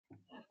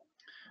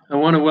I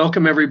want to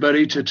welcome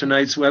everybody to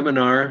tonight's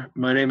webinar.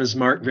 My name is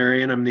Mark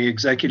Varian. I'm the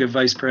Executive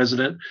Vice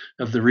President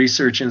of the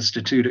Research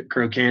Institute at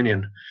Crow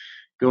Canyon,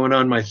 going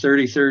on my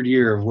 33rd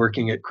year of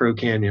working at Crow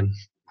Canyon.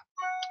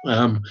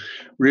 I'm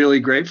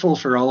really grateful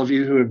for all of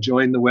you who have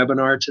joined the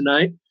webinar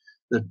tonight.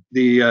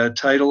 The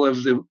title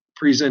of the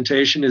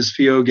presentation is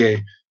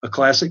Phiogeh, a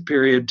Classic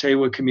Period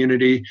Tewa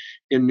community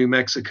in New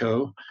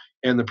Mexico,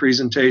 and the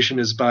presentation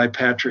is by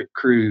Patrick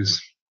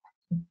Cruz.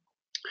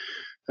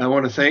 I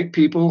want to thank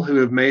people who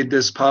have made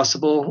this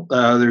possible.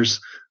 There's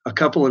a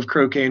couple of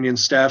Crow Canyon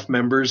staff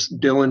members,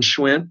 Dylan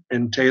Schwint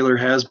and Taylor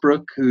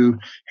Hasbrook, who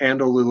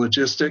handle the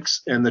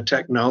logistics and the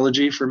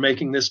technology for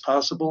making this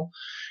possible.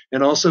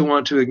 And also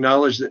want to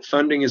acknowledge that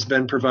funding has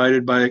been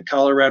provided by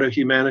Colorado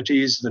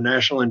Humanities, the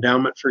National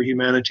Endowment for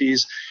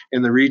Humanities,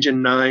 and the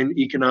Region 9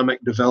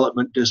 Economic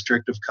Development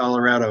District of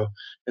Colorado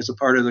as a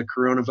part of the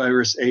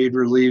Coronavirus Aid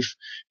Relief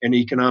and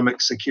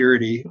Economic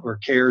Security, or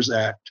CARES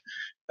Act.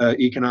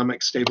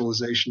 Economic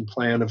Stabilization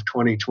Plan of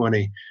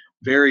 2020.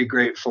 Very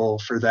grateful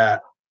for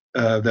that,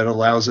 that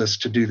allows us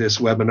to do this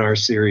webinar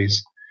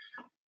series.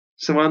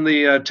 So on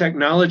the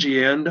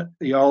technology end,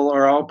 y'all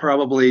are all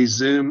probably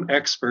Zoom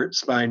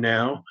experts by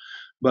now,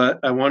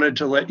 but I wanted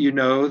to let you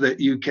know that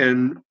you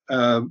can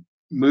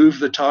move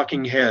the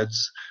talking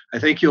heads. I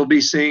think you'll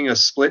be seeing a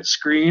split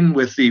screen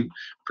with the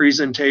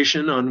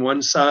presentation on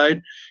one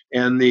side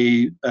and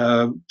the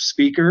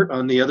speaker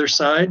on the other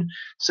side.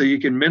 So you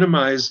can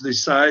minimize the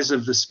size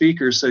of the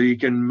speaker so you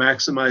can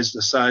maximize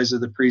the size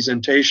of the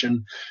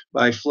presentation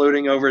by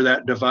floating over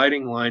that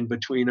dividing line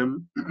between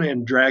them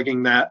and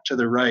dragging that to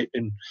the right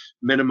and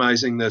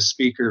minimizing the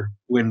speaker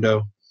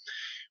window.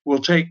 We'll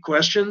take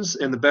questions,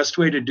 and the best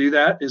way to do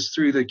that is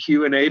through the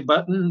Q&A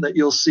button that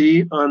you'll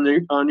see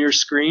on your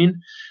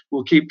screen.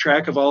 We'll keep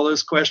track of all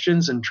those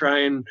questions and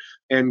try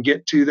and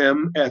get to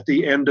them at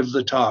the end of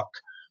the talk.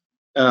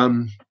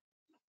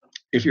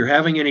 If you're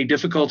having any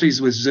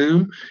difficulties with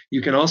Zoom,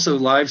 you can also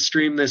live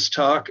stream this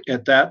talk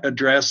at that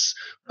address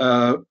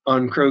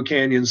on Crow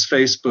Canyon's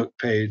Facebook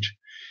page.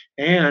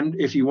 And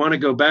if you want to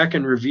go back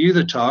and review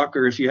the talk,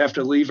 or if you have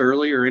to leave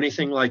early or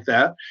anything like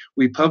that,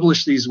 we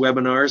publish these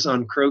webinars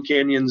on Crow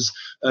Canyon's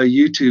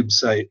YouTube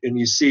site, and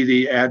you see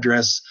the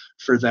address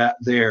for that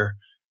there.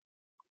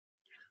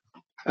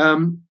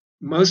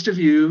 Most of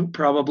you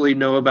probably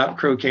know about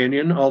Crow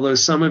Canyon, although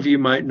some of you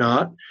might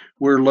not.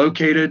 We're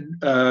located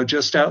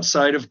just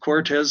outside of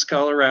Cortez,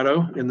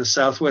 Colorado, in the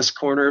southwest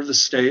corner of the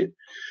state.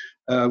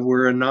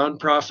 We're a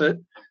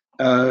nonprofit,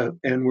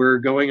 and we're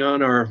going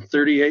on our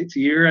 38th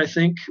year, I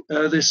think,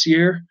 this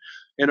year.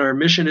 And our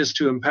mission is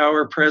to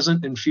empower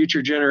present and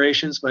future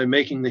generations by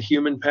making the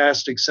human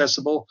past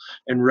accessible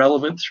and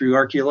relevant through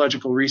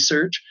archaeological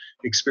research,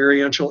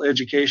 experiential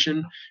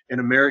education, and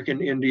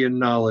American Indian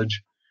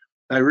knowledge.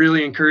 I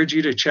really encourage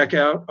you to check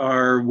out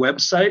our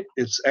website.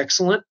 It's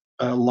excellent.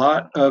 A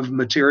lot of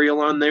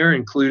material on there,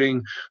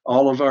 including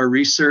all of our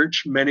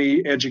research,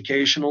 many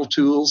educational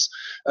tools.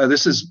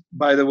 This is,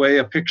 by the way,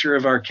 a picture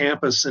of our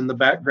campus in the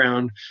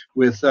background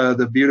with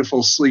the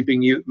beautiful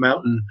Sleeping Ute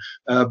Mountain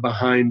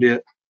behind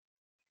it.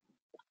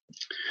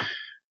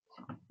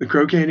 The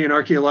Crow Canyon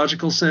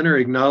Archaeological Center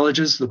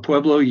acknowledges the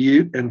Pueblo,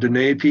 Ute, and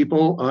Dene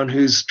people on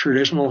whose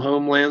traditional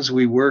homelands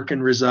we work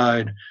and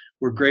reside.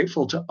 We're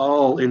grateful to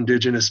all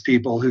Indigenous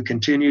people who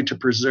continue to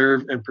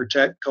preserve and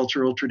protect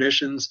cultural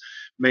traditions,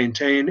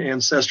 maintain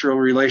ancestral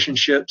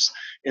relationships,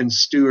 and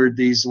steward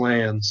these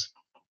lands.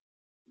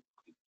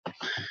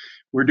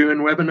 We're doing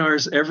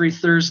webinars every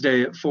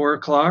Thursday at 4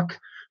 o'clock.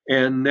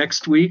 And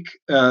next week,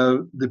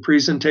 the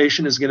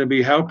presentation is going to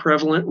be How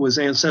Prevalent Was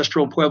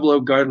Ancestral Pueblo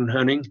Garden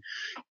Hunting?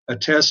 A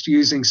Test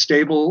Using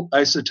Stable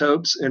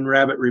Isotopes and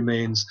Rabbit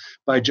Remains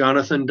by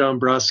Jonathan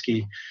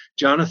Dombrowski.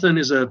 Jonathan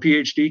is a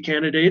PhD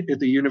candidate at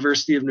the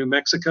University of New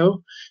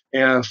Mexico,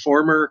 a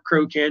former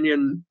Crow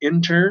Canyon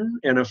intern,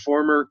 and a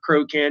former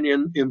Crow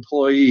Canyon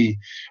employee.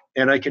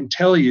 And I can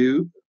tell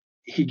you,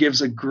 he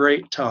gives a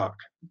great talk.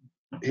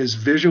 His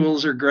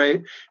visuals are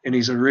great, and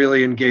he's a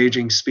really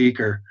engaging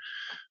speaker.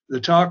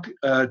 The talk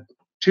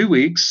 2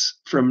 weeks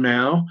from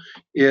now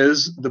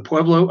is the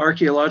Pueblo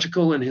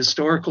Archaeological and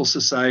Historical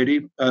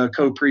Society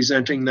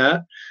co-presenting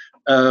that.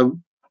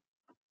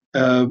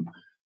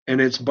 And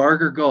it's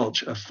Barger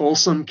Gulch, a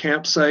Folsom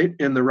campsite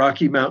in the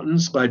Rocky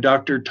Mountains by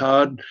Dr.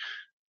 Todd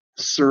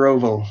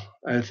Soroval.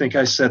 I think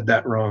I said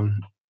that wrong.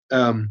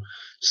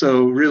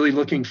 So really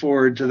looking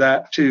forward to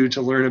that too,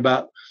 to learn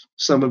about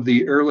some of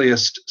the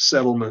earliest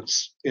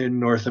settlements in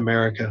North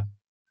America.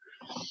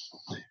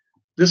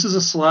 This is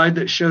a slide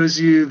that shows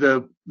you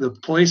the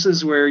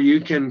places where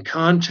you can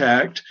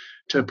contact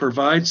to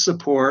provide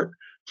support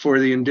for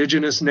the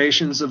indigenous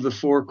nations of the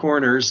Four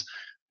Corners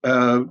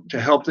to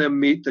help them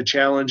meet the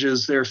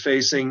challenges they're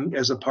facing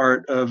as a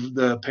part of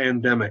the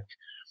pandemic.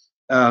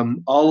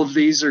 All of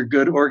these are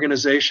good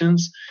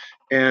organizations,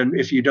 and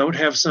if you don't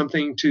have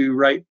something to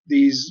write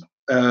these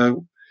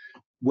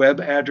web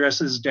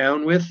addresses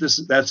down with,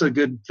 that's a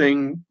good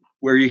thing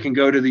where you can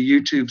go to the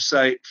YouTube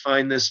site,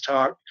 find this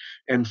talk,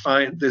 and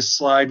find this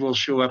slide will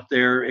show up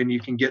there, and you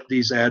can get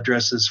these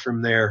addresses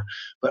from there.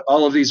 But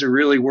all of these are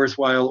really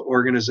worthwhile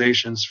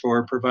organizations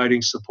for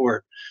providing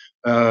support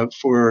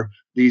for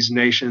these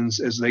nations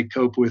as they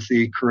cope with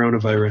the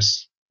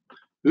coronavirus.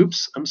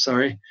 Oops, I'm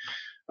sorry.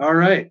 All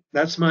right,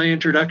 that's my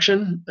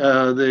introduction.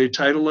 The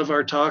title of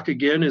our talk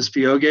again is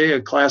Phiogeh,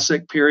 a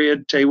Classic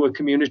Period Tewa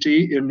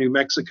Community in New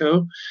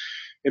Mexico.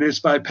 And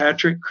it's by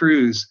Patrick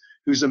Cruz,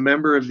 who's a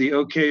member of the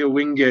Ohkay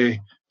Owingeh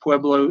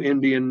Pueblo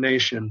Indian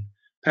Nation.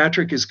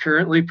 Patrick is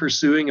currently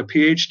pursuing a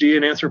PhD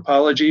in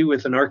anthropology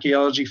with an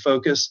archaeology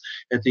focus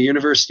at the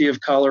University of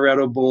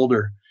Colorado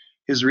Boulder.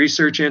 His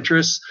research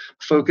interests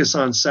focus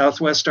on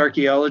Southwest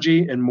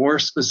archaeology and more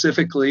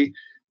specifically,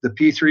 the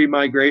P3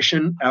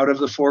 migration out of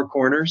the Four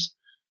Corners,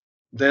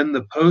 then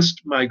the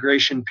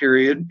post-migration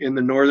period in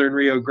the northern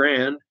Rio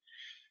Grande.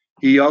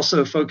 He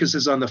also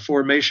focuses on the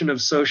formation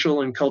of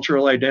social and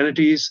cultural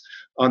identities,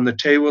 on the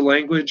Tewa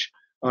language,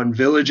 on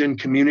village and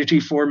community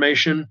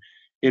formation,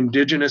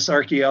 indigenous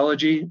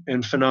archaeology,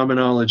 and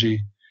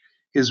phenomenology.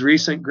 His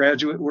recent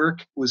graduate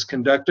work was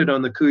conducted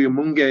on the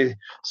Cuyumungue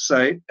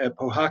site at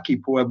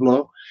Pohaki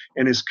Pueblo,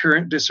 and his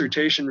current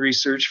dissertation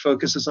research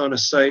focuses on a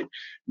site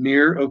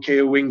near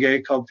Ohkay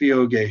Owingeh called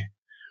Phiogeh.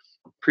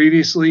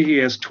 Previously, he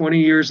has 20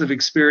 years of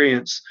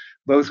experience,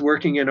 both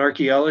working in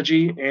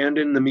archaeology and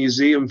in the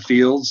museum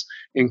fields,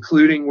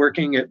 including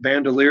working at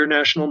Bandelier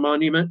National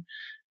Monument,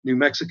 New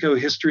Mexico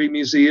History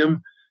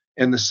Museum,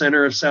 and the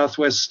Center of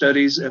Southwest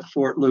Studies at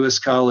Fort Lewis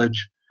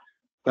College.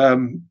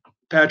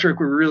 Patrick,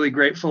 we're really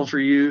grateful for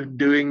you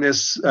doing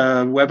this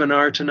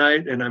webinar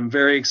tonight, and I'm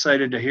very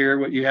excited to hear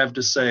what you have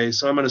to say.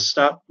 So I'm going to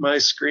stop my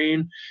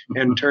screen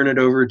and turn it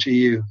over to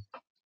you.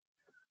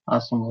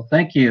 Awesome. Well,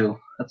 thank you.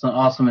 That's an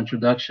awesome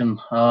introduction.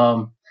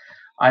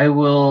 I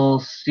will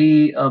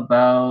see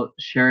about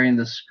sharing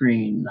the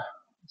screen.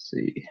 Let's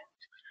see.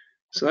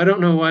 So I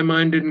don't know why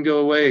mine didn't go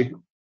away.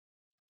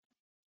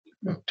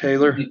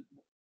 Taylor?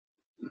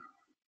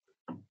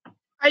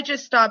 I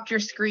just stopped your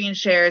screen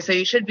share, so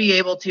you should be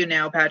able to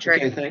now,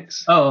 Patrick. Okay,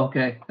 thanks. Oh,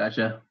 okay.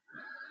 Gotcha.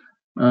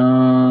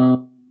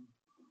 Hold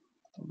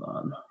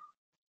on.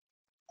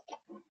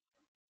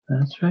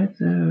 That's right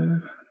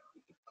there.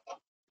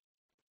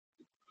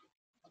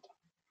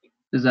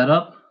 Is that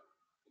up?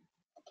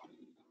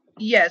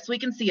 Yes, we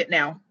can see it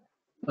now.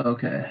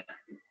 Okay.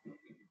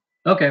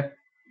 Okay.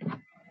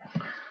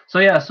 So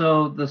yeah,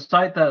 so the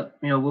site that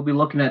we'll be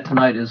looking at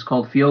tonight is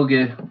called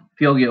Phiogeh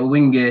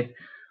Owingeh.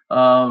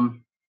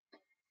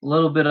 A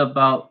little bit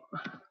about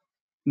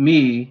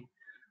me.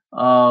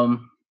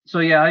 So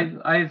yeah,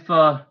 I've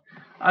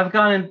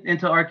gone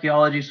into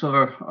archaeology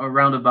sort of a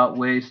roundabout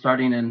way,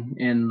 starting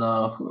in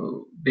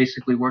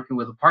basically working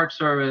with the Park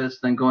Service,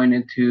 then going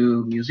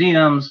into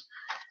museums,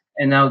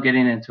 and now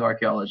getting into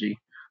archaeology.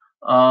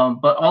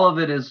 But all of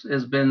it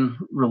has been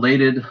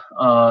related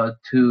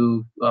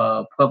to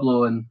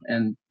Pueblo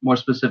and more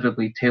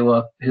specifically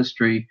Tewa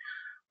history.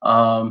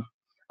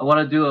 I want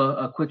to do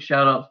a quick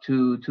shout out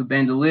to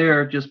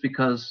Bandelier, just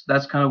because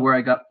that's kind of where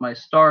I got my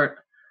start.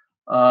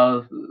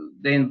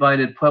 They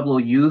invited Pueblo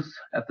youth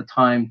at the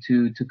time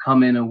to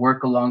come in and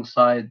work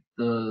alongside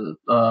the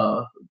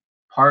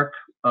park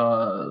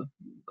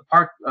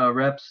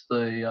reps,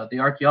 the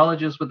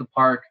archaeologists with the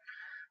park,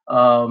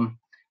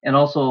 and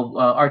also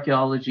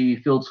archaeology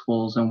field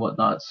schools and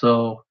whatnot.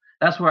 So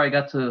that's where I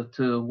got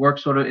to work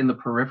sort of in the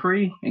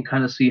periphery and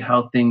kind of see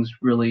how things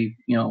really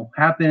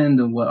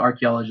happened and what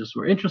archaeologists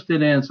were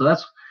interested in. So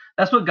that's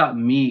what got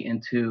me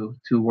into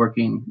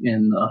working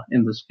in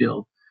this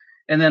field.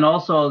 And then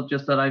also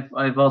just that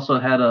I've also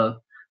had a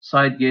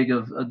side gig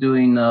of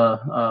doing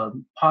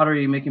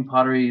pottery, making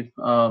pottery.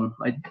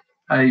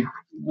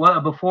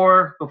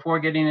 Before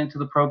getting into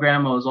the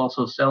program, I was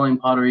also selling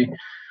pottery,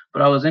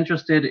 but I was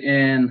interested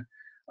in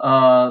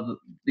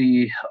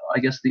the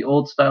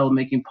old style of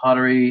making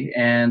pottery,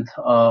 and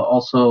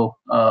also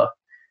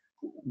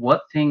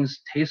what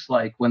things taste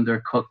like when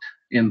they're cooked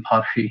in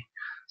pottery.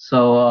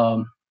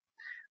 So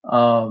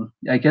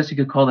I guess you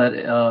could call that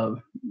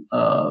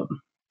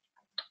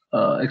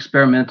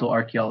experimental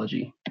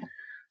archaeology.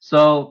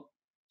 So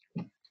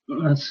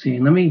let's see.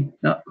 Let me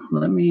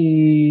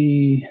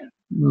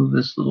move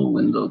this little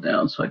window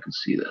down so I can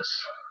see this.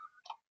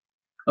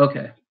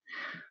 Okay.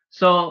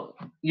 So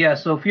yeah,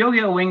 so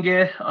Phiogeh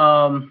Owingeh,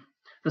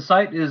 the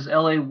site is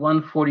LA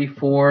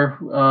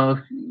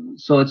 144.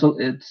 So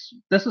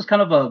this is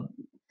kind of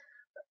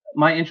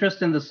my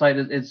interest in the site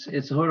is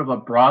it's sort of a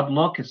broad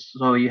look.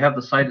 So you have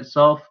the site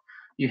itself,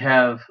 you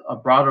have a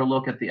broader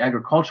look at the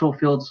agricultural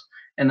fields,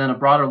 and then a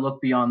broader look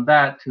beyond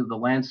that to the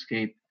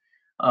landscape.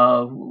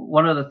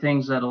 One of the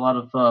things that a lot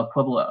of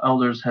Pueblo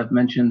elders have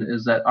mentioned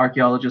is that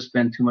archaeologists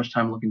spend too much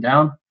time looking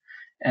down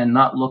and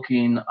not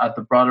looking at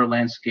the broader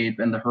landscape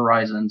and the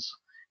horizons.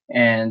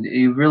 And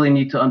you really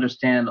need to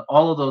understand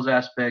all of those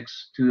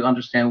aspects to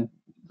understand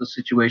the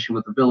situation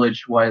with the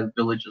village, why the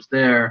village is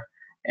there,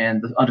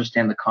 and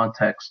understand the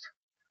context.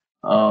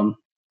 And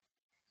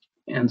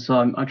so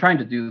I'm trying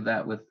to do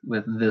that with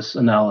this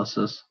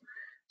analysis.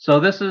 So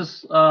this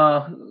is,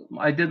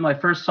 I did my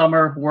first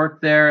summer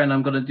work there, and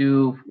I'm going to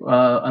do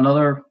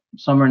another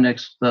summer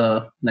next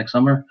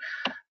summer.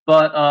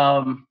 But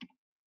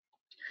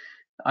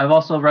I've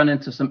also run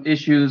into some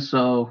issues.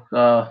 So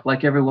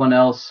like everyone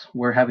else,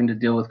 we're having to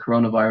deal with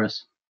coronavirus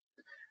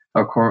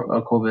or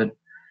COVID.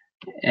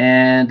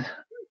 And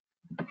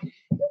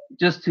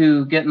just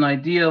to get an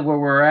idea of where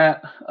we're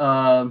at,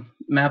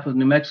 map of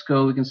New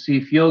Mexico, we can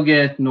see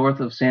Phiogeh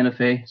north of Santa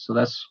Fe. So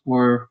that's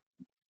where,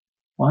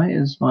 why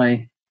is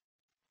my,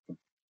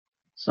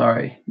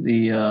 sorry,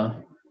 the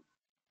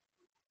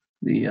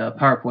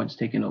PowerPoint's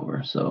taking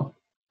over. So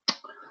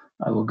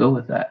I will go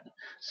with that.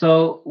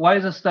 So why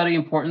is this study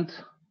important?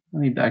 Let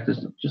me back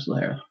this up just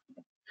there.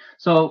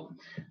 So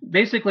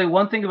basically,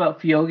 one thing about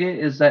Phiogeh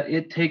is that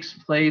it takes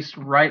place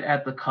right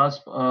at the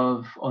cusp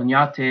of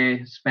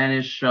Oñate,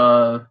 Spanish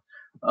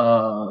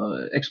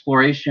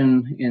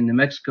exploration in New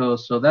Mexico.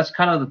 So that's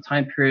kind of the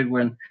time period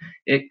when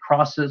it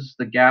crosses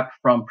the gap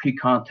from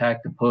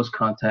pre-contact to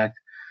post-contact.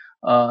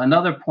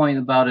 Another point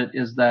about it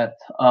is that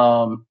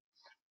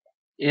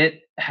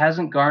it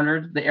hasn't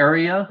garnered, the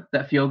area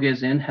that Phiogeh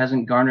is in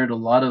hasn't garnered a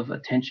lot of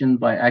attention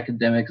by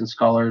academics and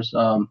scholars.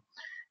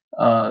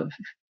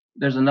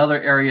 There's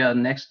another area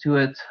next to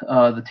it,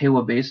 the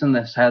Tewa Basin,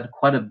 that's had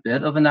quite a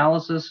bit of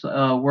analysis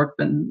work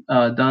been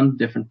done.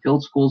 Different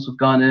field schools have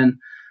gone in,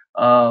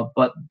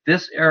 but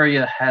this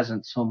area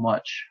hasn't so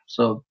much.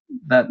 So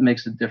that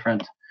makes it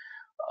different.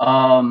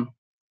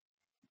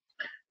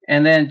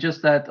 And then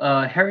just that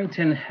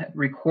Harrington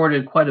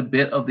recorded quite a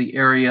bit of the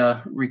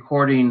area,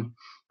 recording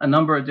a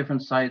number of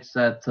different sites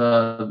that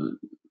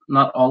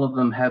not all of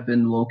them have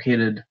been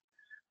located.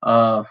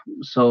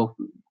 So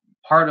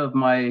part of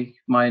my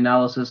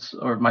analysis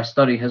or my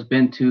study has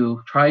been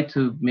to try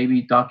to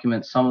maybe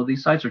document some of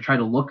these sites or try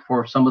to look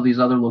for some of these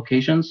other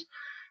locations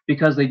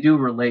because they do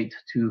relate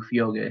to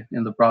Phiogeh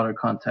in the broader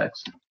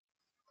context.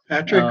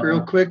 Patrick,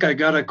 real quick, I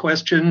got a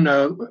question.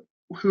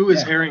 Who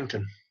is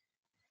Harrington?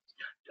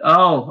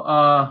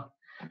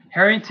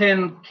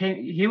 Harrington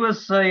he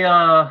was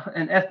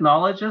an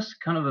ethnologist,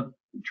 kind of a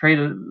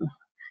trade.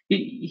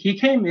 He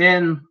came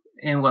in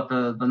what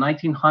the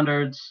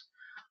 1900s.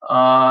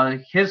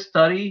 His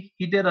study,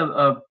 he did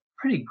a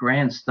pretty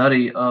grand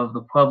study of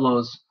the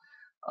Pueblos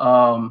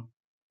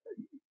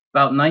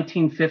about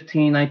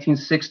 1915,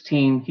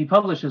 1916. He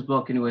published his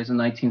book anyways in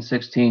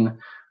 1916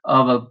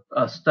 of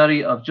a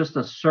study of just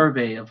a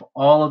survey of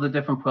all of the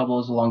different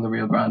Pueblos along the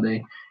Rio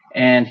Grande.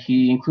 And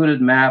he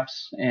included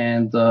maps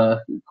and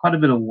quite a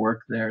bit of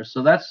work there.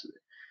 So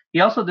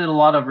he also did a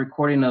lot of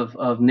recording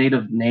of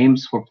native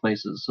names for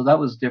places. So that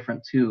was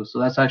different too. So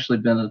that's actually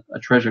been a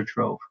treasure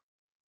trove.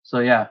 So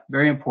yeah,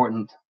 very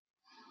important.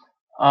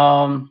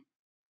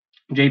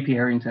 J.P.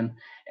 Harrington.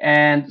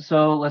 And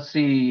so let's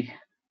see.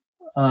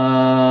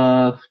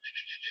 And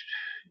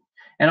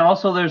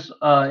also there's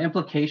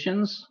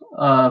implications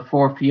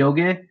for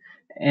Phiogeh,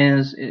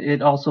 and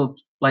it also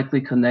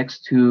likely connects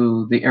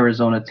to the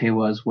Arizona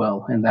Tewa as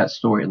well in that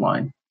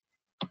storyline.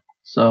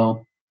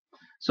 So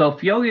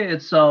Phiogeh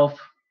itself,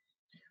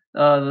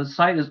 the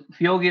site is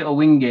Phiogeh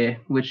Owingeh,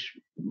 which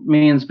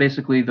means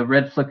basically the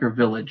red flicker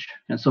village.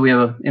 And so we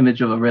have an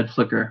image of a red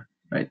flicker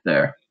right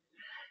there.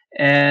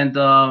 And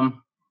the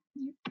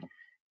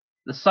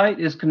site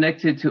is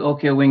connected to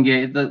Ohkay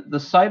Owingeh. The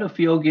site of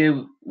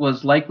Phiogeh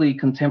was likely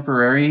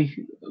contemporary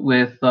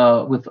with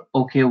Ohkay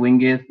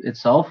Owingeh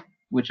itself,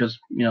 which is,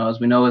 as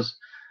we know, is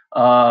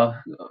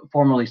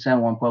formerly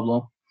San Juan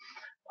Pueblo.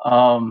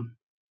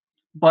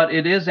 But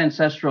it is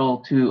ancestral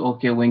to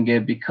Ohkay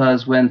Owingeh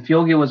because when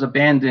Phiogeh was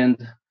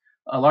abandoned,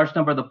 a large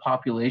number of the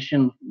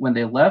population, when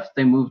they left,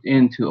 they moved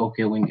into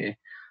Ohkay Owingeh.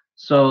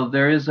 So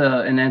there is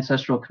an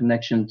ancestral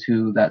connection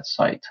to that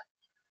site.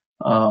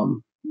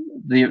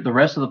 The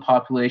rest of the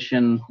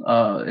population,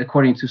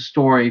 according to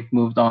story,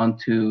 moved on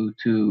to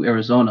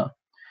Arizona.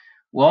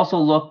 We'll also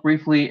look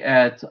briefly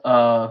at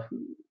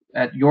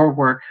your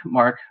work,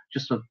 Mark,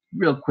 just a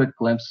real quick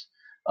glimpse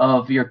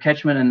of your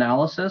catchment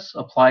analysis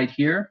applied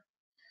here.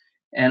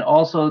 And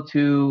also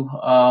to,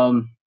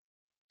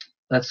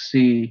 let's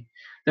see,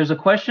 there's a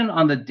question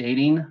on the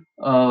dating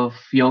of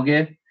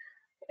Phiogeh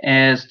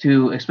as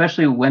to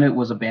especially when it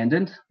was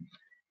abandoned.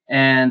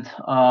 And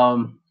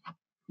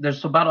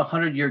there's about a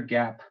 100-year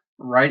gap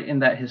right in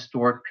that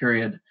historic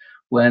period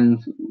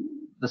when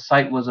the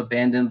site was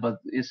abandoned, but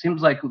it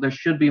seems like there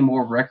should be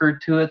more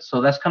record to it.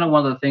 So that's kind of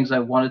one of the things I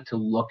wanted to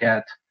look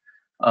at,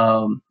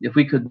 if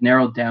we could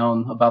narrow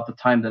down about the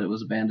time that it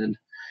was abandoned.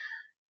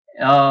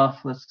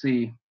 Let's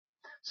see.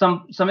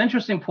 Some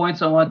interesting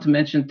points I wanted to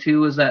mention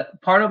too is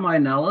that part of my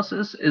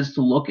analysis is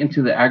to look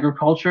into the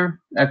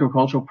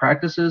agricultural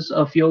practices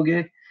of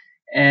Phiogeh,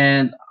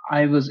 and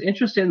I was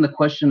interested in the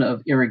question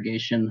of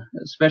irrigation,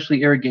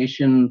 especially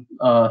irrigation.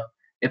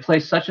 It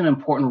plays such an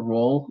important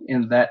role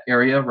in that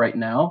area right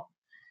now,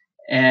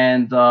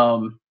 and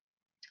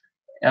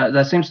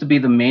that seems to be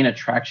the main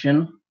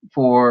attraction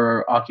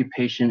for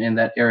occupation in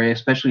that area,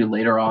 especially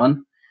later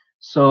on.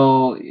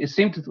 So it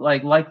seemed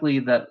like likely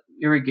that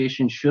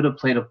irrigation should have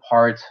played a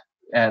part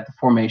at the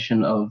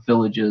formation of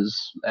villages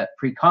at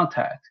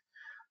pre-contact.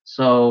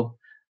 So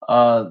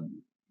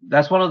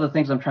that's one of the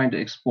things I'm trying to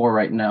explore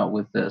right now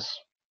with this.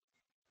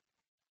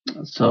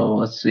 So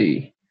let's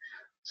see.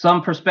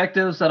 Some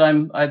perspectives that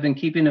I've been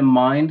keeping in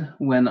mind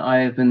when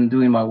I've been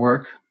doing my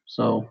work.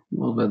 So a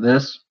little bit of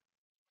this.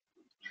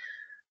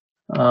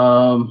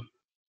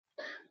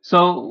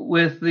 So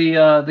with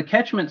the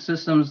catchment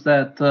systems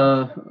that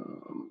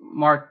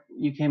Mark,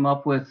 you came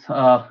up with,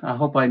 I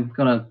hope I'm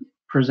gonna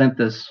present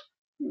this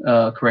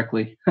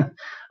correctly.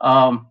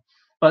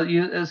 But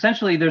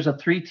essentially there's a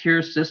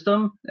 3-tier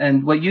system,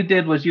 and what you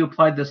did was you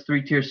applied this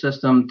 3-tier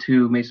system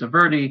to Mesa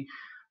Verde.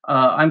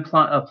 I'm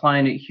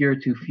applying it here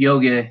to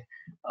Phiogeh,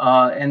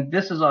 and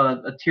this is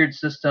a tiered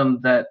system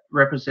that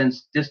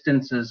represents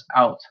distances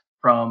out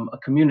from a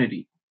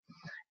community.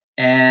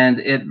 And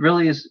it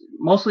really is,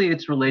 mostly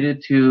it's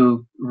related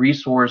to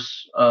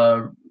resource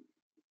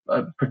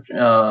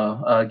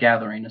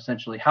gathering,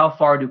 essentially. How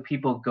far do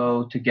people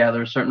go to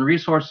gather certain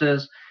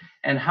resources,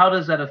 and how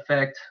does that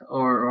affect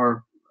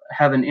or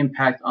have an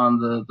impact on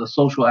the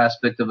social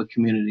aspect of a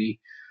community?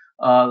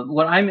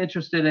 What I'm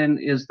interested in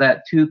is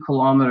that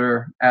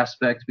 2-kilometer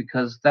aspect,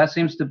 because that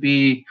seems to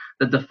be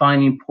the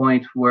defining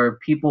point where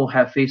people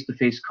have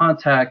face-to-face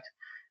contact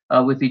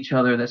with each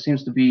other. That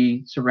seems to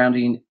be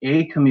surrounding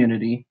a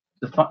community,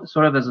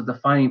 sort of as a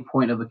defining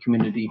point of a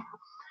community.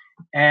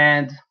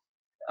 And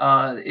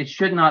it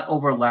should not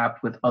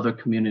overlap with other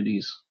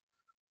communities.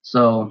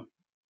 So,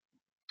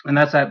 and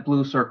that's that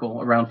blue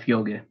circle around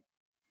Phiogeh.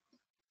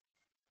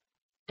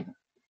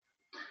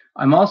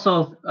 I've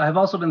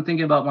also been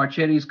thinking about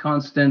Marchetti's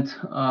constant,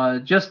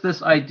 just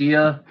this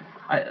idea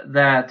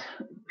that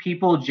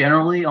people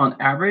generally, on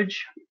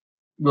average,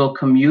 will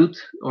commute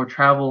or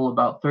travel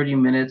about 30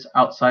 minutes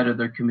outside of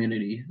their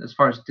community. As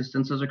far as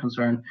distances are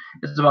concerned,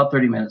 it's about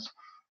 30 minutes.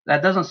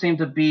 That doesn't seem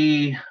to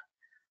be,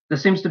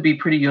 this seems to be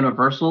pretty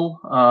universal.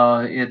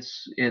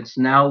 It's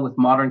now with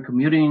modern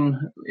commuting,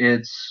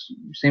 it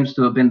seems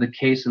to have been the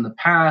case in the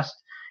past.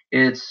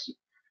 It's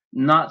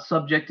not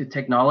subject to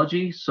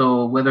technology.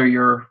 So whether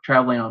you're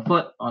traveling on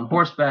foot, on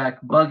horseback,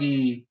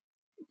 buggy,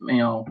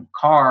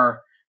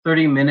 car,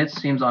 30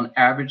 minutes seems on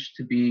average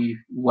to be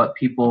what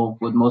people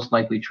would most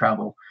likely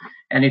travel.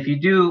 And if you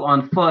do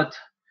on foot,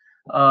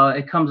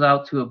 it comes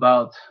out to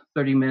about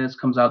 30 minutes,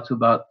 comes out to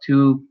about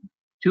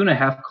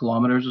 2.5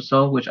 kilometers or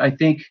so, which I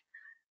think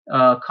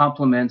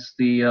complements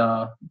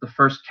the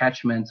first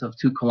catchment of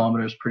 2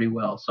 kilometers pretty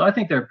well. So I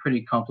think they're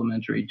pretty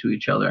complementary to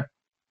each other.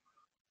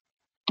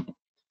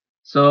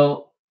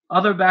 So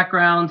other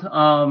background,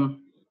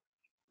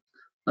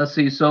 let's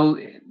see. So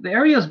the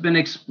area has been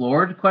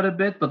explored quite a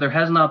bit, but there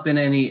has not been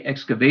any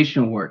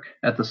excavation work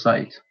at the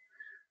site.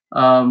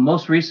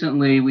 Most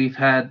recently, we've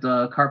had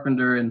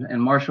Carpenter and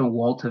Marshall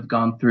Walt have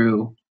gone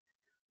through,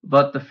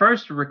 but the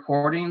first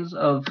recordings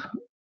of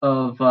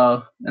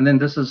and then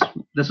this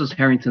is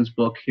Harrington's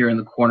book here in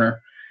the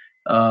corner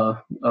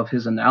of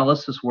his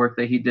analysis work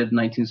that he did in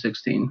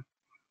 1916,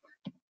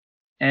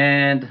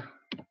 and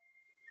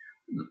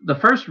the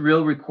first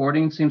real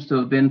recording seems to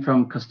have been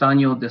from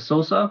Castaño de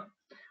Sosa.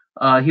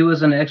 He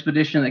was an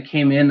expedition that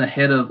came in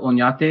ahead of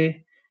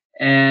Oñate,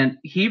 and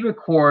he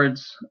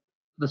records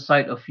the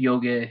site of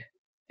Phiogeh.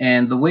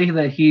 And the way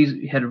that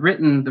he had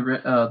written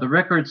the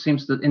record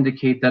seems to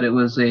indicate that it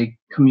was a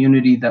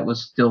community that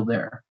was still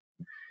there.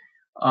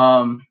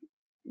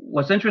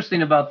 What's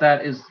interesting about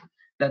that is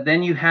that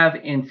then you have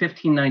in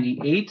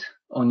 1598,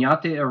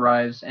 Oñate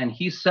arrives and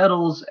he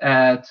settles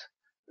at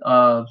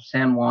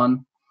San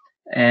Juan,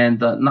 and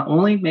not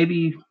only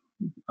maybe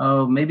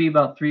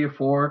about 3 or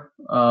 4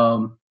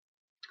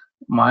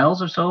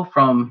 miles or so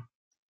from,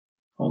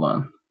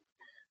 only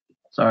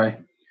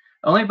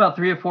about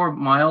 3 or 4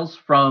 miles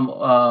from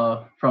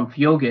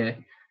Phiogeh,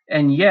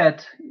 and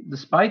yet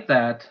despite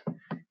that,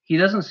 he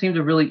doesn't seem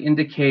to really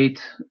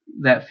indicate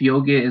that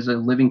Phiogeh is a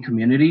living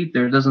community.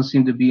 There doesn't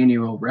seem to be any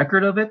real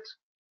record of it.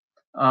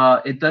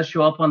 It does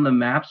show up on the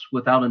maps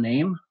without a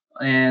name,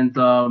 and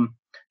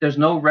there's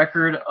no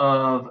record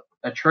of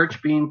a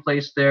church being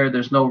placed there.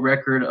 There's no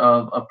record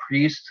of a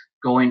priest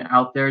going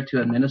out there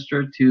to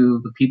administer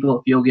to the people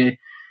of Phiogeh.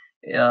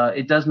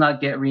 It does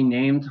not get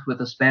renamed with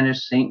a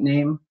Spanish saint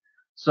name.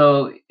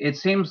 So it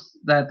seems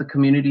that the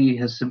community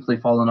has simply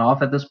fallen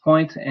off at this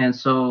point. And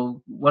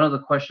so one of the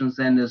questions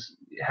then is,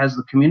 has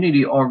the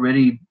community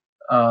already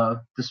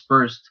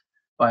dispersed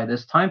by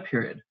this time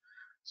period?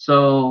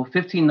 So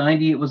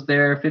 1590 it was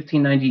there,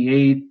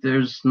 1598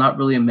 there's not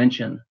really a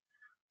mention.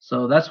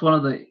 So that's one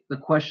of the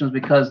questions,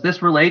 because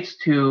this relates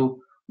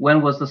to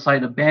when was the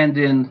site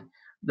abandoned.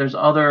 There's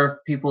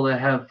other people that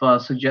have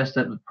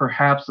suggested that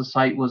perhaps the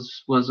site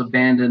was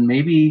abandoned.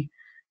 Maybe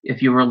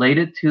if you relate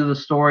it to the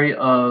story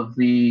of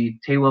the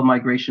Tewa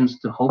migrations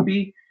to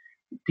Hopi,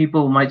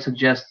 people might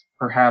suggest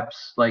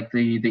perhaps like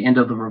the end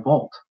of the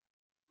revolt.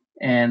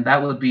 And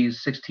that would be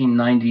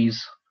 1690s.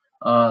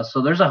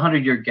 So there's a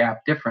 100-year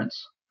gap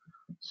difference.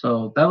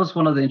 So that was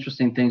one of the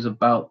interesting things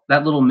about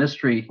that little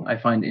mystery I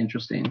find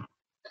interesting.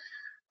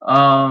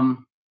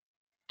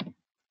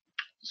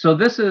 So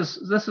this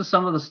is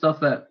some of the stuff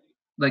that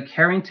like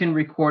Harrington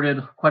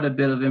recorded quite a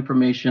bit of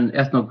information,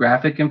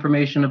 ethnographic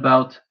information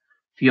about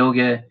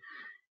Phiogeh,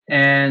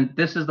 and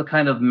this is the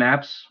kind of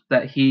maps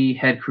that he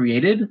had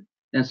created.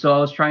 And so I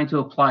was trying to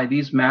apply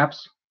these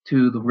maps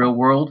to the real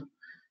world,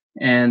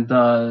 and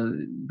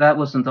that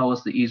wasn't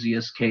always the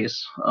easiest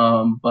case.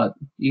 But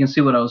you can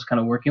see what I was kind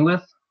of working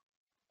with.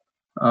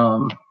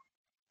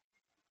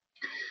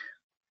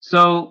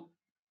 So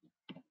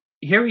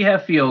here we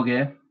have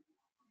Phiogeh,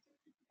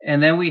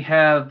 and then we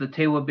have the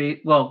Tewa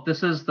Bay. Well,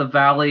 this is the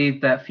valley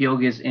that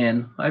Phiogeh is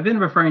in. I've been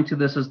referring to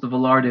this as the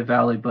Velarde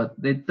Valley, but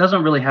it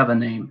doesn't really have a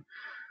name.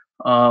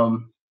 But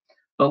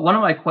one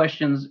of my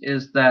questions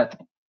is that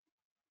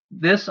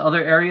this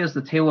other area is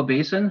the Tewa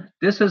Basin.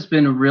 This has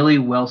been really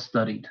well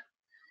studied,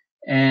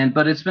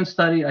 but it's been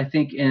studied, I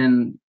think,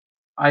 in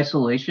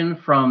isolation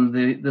from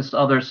this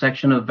other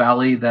section of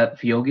valley that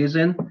Phiogeh is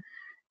in,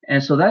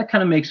 and so that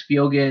kind of makes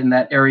Phiogeh in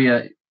that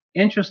area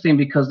interesting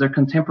because they're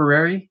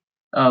contemporary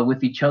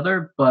with each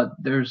other, but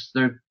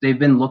they've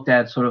been looked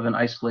at sort of in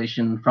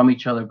isolation from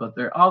each other, but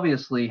they're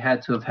obviously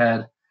had to have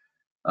had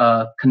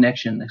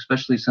connection,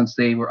 especially since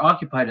they were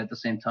occupied at the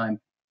same time.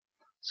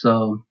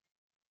 So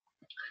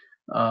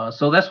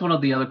that's one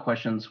of the other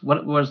questions.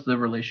 What was the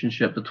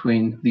relationship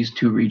between these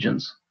two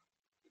regions?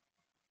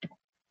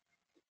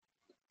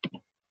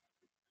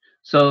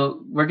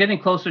 So we're getting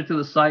closer to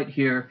the site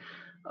here.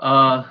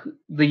 The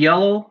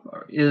yellow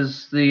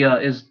is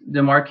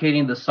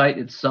demarcating the site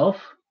itself,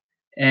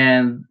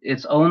 and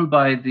it's owned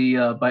by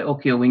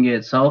Ohkay Owingeh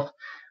itself.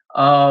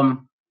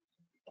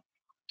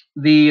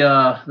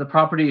 The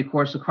property, of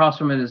course, across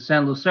from it is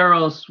San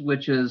Luceros,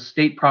 which is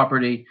state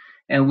property,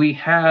 and we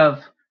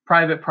have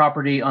private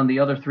property on the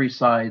other three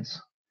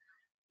sides.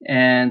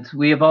 And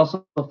we have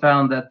also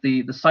found that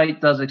the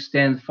site does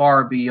extend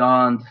far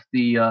beyond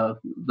the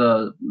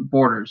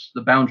borders,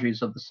 the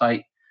boundaries of the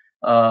site,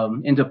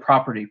 into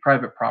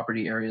private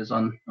property areas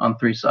on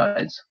three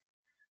sides.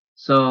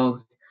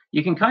 So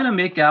you can kind of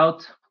make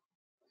out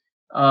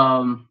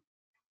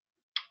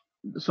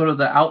sort of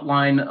the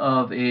outline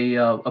of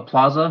a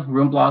plaza,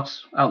 room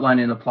blocks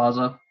outlining a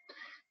plaza.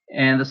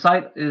 And the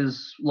site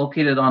is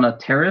located on a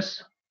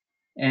terrace,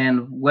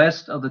 and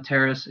west of the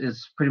terrace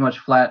is pretty much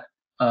flat,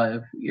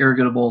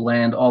 irrigable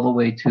land all the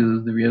way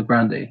to the Rio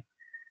Grande.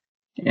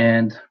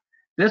 And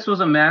this was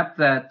a map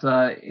that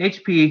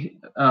H.P.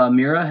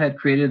 Mira had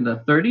created in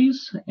the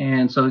 30s.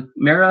 And so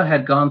Mira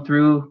had gone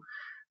through,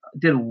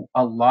 did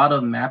a lot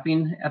of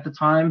mapping at the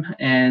time,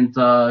 and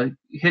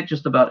hit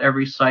just about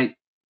every site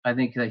I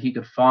think that he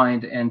could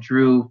find, and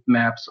drew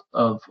maps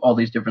of all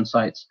these different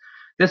sites.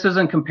 This is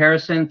in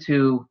comparison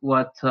to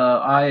what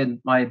I and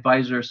my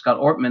advisor Scott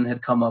Ortman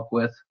had come up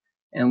with,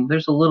 and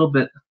there's a little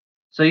bit,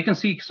 so you can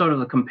see sort of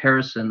the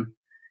comparison,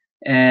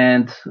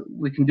 and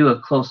we can do a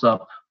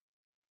close-up.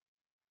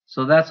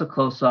 So that's a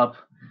close-up.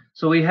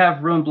 So we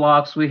have room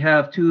blocks, we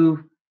have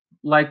two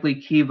likely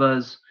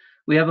kivas,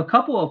 we have a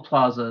couple of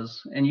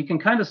plazas, and you can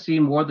kind of see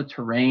more of the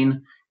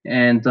terrain,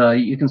 and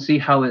you can see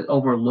how it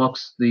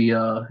overlooks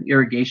the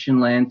irrigation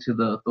land to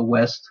the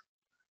west.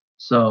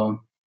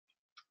 So,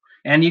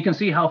 and you can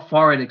see how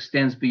far it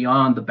extends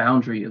beyond the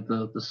boundary of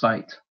the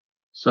site.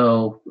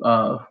 So,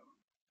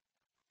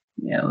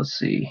 yeah, let's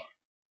see.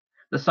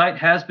 The site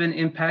has been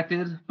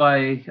impacted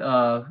by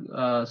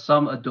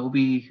some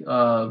adobe,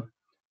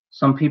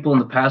 some people in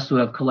the past who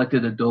have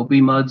collected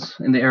adobe muds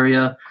in the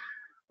area.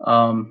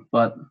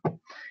 But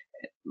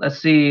let's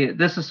see.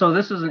 This is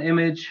an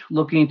image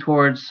looking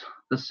towards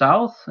the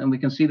south, and we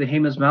can see the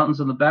Jemez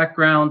Mountains in the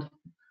background.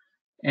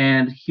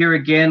 And here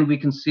again, we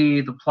can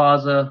see the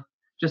plaza,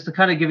 just to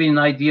kind of give you an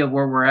idea of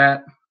where we're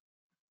at.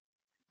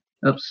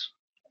 Oops.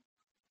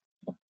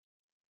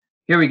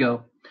 Here we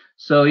go.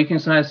 So you can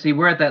kind of see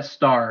we're at that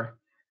star,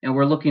 and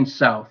we're looking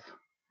south.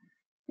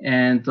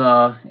 And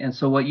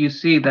so what you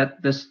see,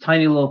 that this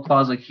tiny little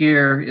plaza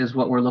here is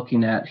what we're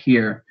looking at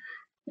here.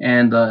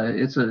 And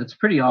it's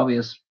pretty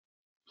obvious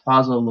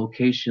plaza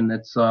location.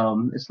 It's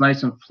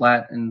nice and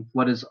flat in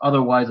what is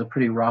otherwise a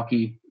pretty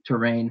rocky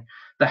terrain.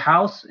 The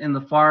house in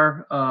the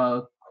far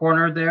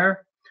corner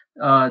there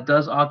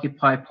does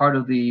occupy part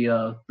of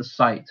the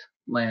site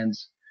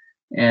lands,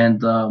 and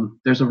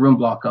there's a room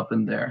block up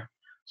in there.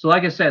 So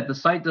like I said, the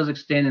site does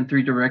extend in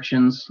three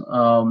directions.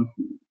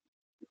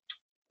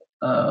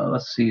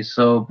 Let's see.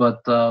 So,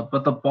 but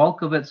the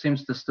bulk of it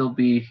seems to still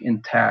be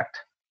intact.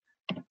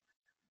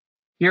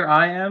 Here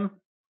I am.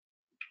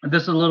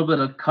 This is a little bit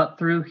of cut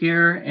through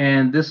here,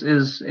 and this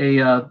is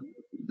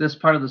this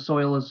part of the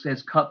soil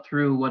is cut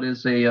through what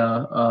is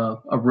a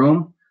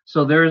room.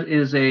 So there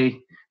is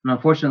and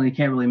unfortunately you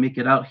can't really make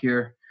it out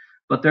here,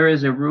 but there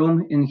is a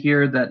room in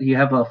here that you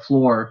have a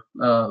floor,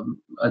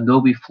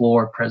 adobe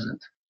floor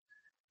present.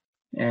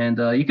 And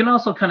you can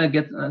also kind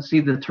of see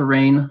the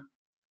terrain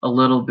a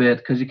little bit,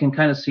 because you can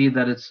kind of see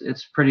that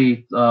it's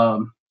pretty a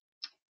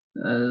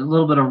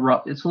little bit of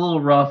rough. It's a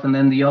little rough, and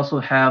then you also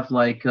have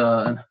like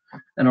an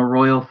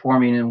arroyo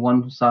forming in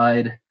one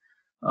side.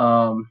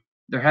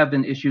 There have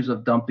been issues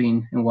of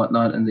dumping and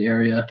whatnot in the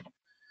area.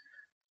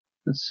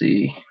 Let's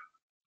see.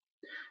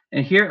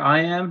 And here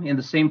I am in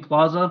the same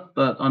plaza,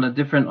 but on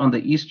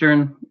the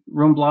eastern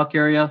room block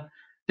area.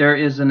 There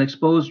is an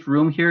exposed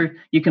room here.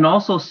 You can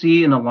also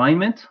see an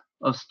alignment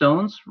of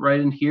stones right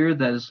in here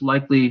that is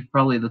likely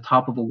probably the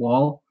top of a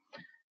wall.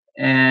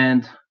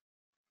 And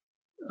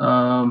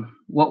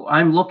what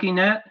I'm looking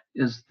at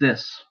is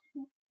this.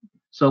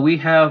 So we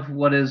have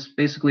what is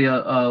basically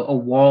a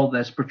wall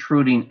that's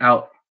protruding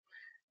out,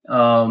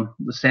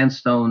 the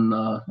sandstone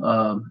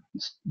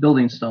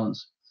building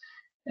stones.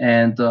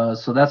 And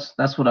so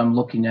that's what I'm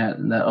looking at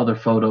in that other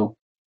photo.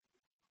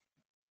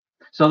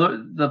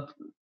 So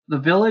the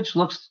village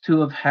looks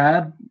to have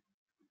had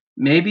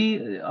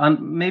maybe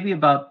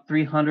about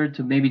 300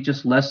 to maybe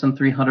just less than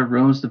 300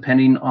 rooms,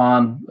 depending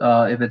on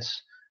if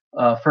it's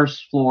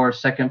first floor,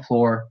 second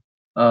floor,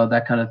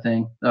 that kind of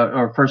thing,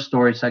 or first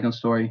story, second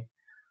story.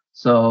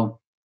 So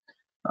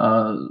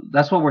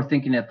that's what we're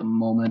thinking at the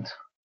moment.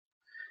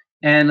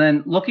 And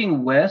then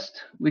looking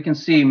west, we can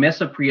see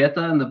Mesa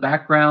Prieta in the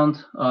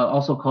background,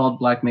 also called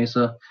Black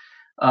Mesa.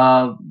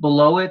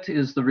 Below it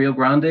is the Rio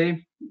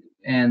Grande,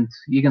 and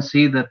you can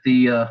see that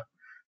the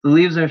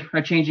leaves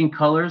are changing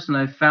colors. And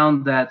I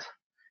found that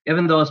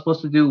even though I was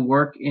supposed to do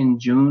work in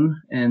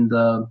June and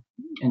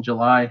in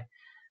July,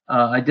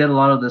 I did a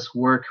lot of this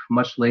work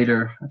much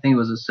later. I think it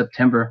was in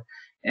September,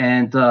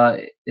 and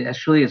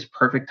actually it's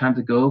perfect time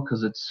to go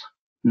because it's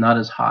not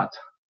as hot.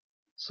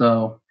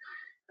 So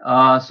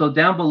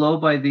down below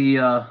by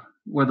the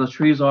where the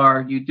trees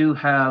are, you do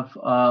have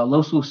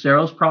Los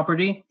Luceros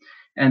property,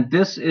 and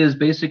this is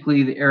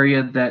basically the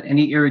area that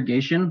any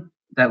irrigation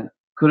that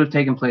could have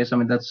taken place. I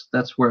mean,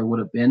 that's where it would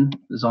have been,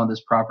 is on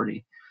this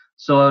property.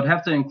 So I would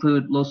have to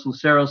include Los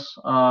Luceros.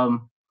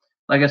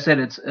 Like I said,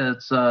 it's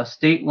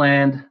state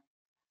land.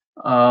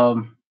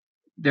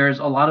 There's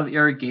a lot of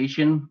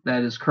irrigation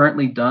that is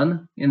currently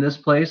done in this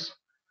place.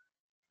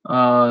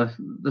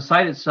 The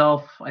site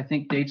itself, I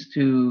think, dates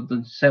to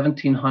the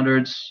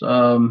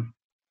 1700s.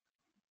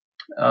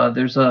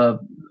 There's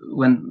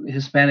when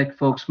Hispanic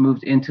folks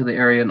moved into the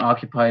area and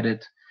occupied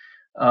it.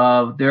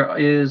 There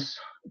is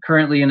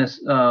currently an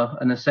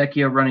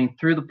acequia running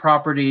through the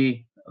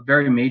property, a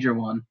very major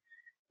one,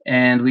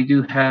 and we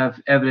do have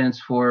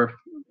evidence for,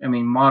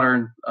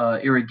 modern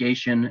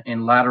irrigation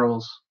and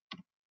laterals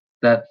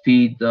that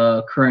feed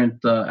the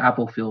current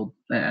apple field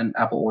and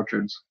apple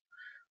orchards.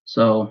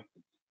 So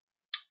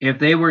if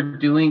they were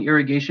doing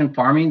irrigation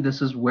farming,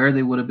 this is where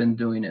they would have been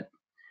doing it.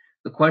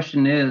 The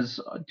question is,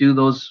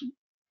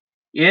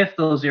 if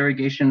those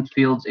irrigation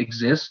fields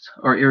exist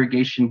or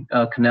irrigation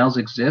canals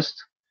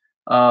exist,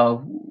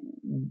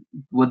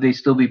 would they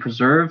still be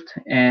preserved?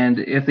 And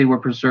if they were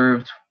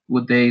preserved,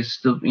 would they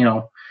still,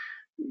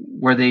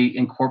 were they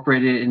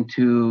incorporated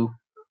into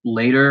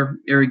later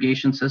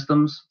irrigation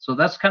systems? So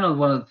that's kind of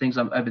one of the things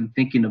I've been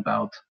thinking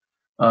about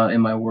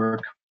in my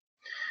work.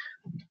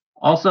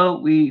 Also,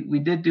 we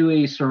did do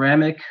a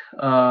ceramic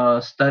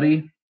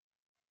study,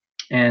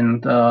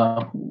 and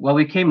what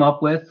we came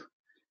up with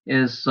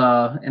is,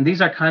 and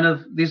these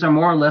are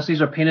more or less,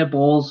 these are painted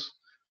bowls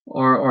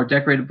or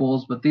decorated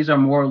bowls, but these are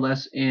more or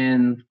less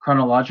in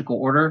chronological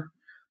order.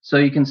 So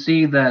you can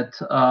see that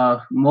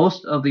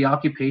most of the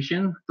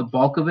occupation, the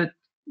bulk of it,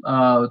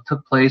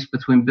 took place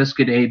between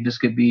Biscuit A,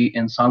 Biscuit B,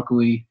 and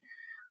Sankui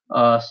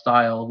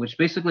style, which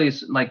basically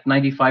is like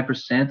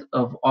 95%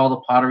 of all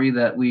the pottery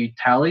that we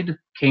tallied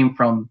came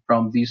from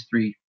these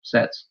three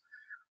sets.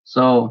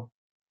 So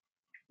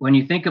when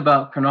you think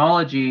about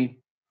chronology,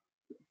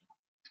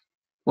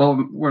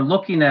 what we're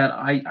looking at,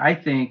 I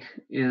think,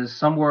 is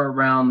somewhere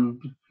around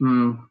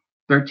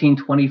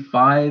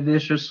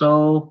 1325-ish or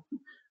so,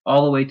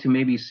 all the way to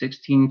maybe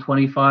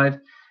 1625,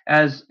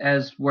 as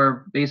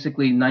where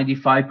basically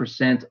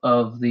 95%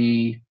 of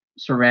the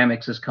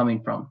ceramics is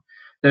coming from.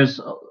 There's,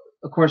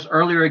 of course,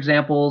 earlier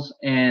examples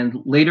and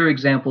later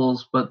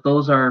examples, but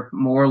those are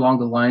more along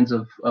the lines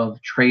of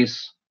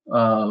trace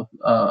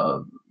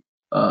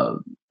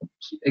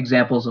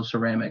examples of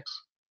ceramics.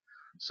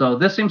 So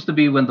this seems to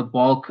be when the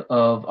bulk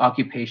of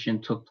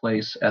occupation took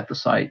place at the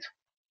site.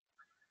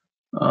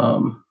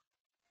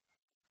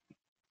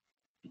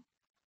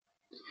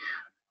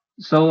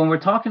 So when we're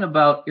talking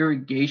about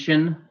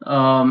irrigation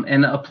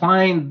and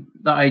applying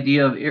the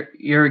idea of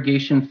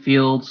irrigation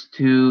fields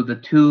to the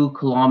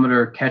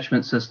 2-kilometer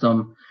catchment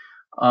system,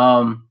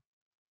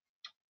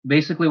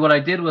 basically what I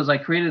did was I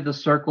created the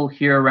circle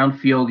here around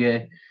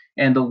Phiogeh,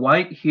 and the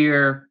white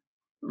here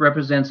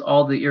represents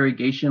all the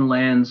irrigation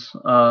lands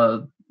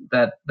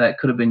that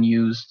could have been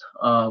used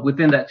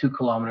within that 2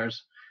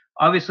 kilometers.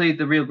 Obviously,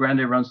 the Rio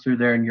Grande runs through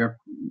there, and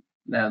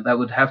that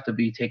would have to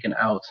be taken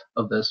out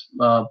of this.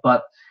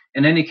 But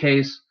in any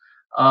case,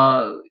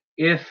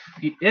 if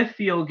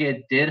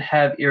Phiogeh did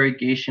have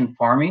irrigation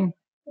farming,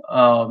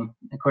 of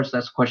course,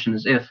 that's the question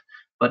is if,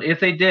 but if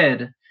they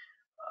did,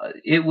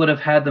 it would have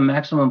had the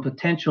maximum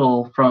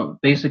potential from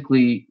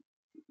basically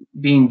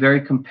being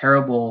very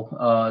comparable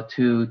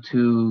to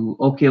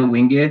Ohkay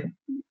Owingeh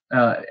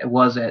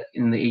was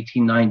in the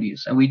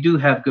 1890s, and we do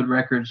have good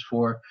records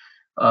for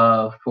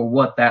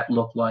what that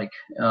looked like.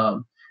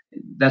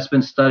 That's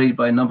been studied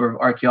by a number of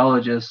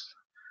archaeologists.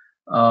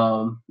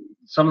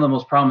 Some of the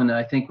most prominent,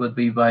 I think, would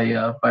be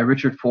by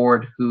Richard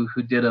Ford, who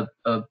did a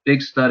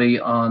big study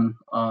on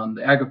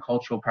the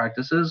agricultural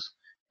practices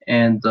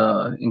and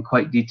in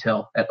quite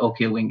detail at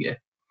Ohkay Owingeh.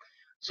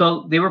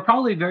 So they were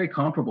probably very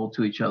comparable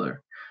to each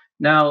other.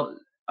 Now,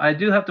 I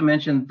do have to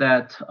mention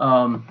that,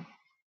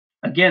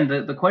 again,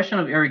 the question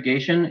of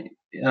irrigation,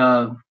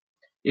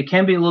 it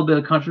can be a little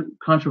bit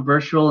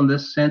controversial in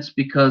this sense,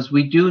 because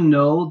we do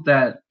know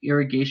that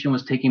irrigation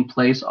was taking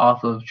place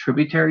off of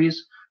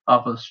tributaries,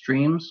 off of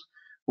streams,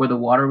 where the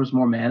water was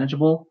more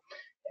manageable.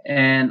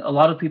 And a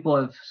lot of people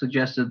have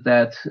suggested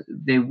that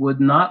they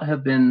would not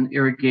have been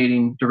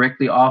irrigating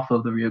directly off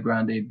of the Rio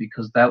Grande,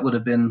 because that would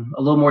have been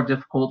a little more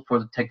difficult for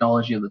the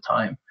technology of the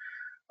time.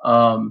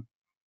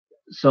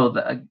 So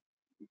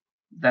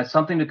that's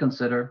something to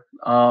consider.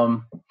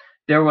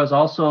 There's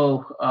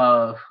also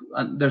a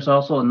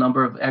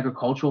number of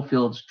agricultural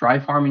fields, dry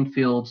farming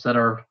fields, that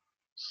are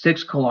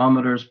 6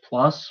 kilometers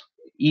plus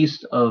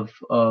east of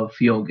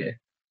Phiogeh.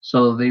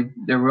 So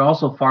they were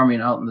also farming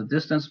out in the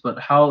distance, but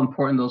how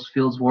important those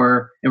fields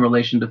were in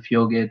relation to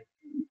Phiogeh,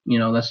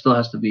 that still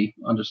has to be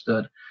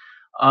understood.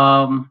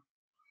 But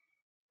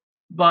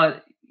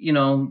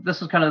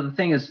this is kind of the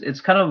thing, is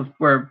it's kind of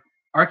where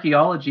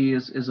archaeology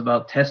is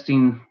about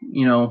testing,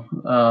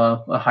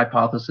 a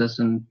hypothesis,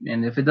 and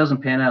if it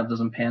doesn't pan out, it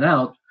doesn't pan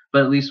out.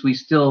 But at least we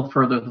still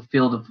further the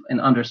field of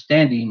an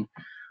understanding.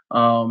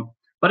 But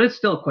it's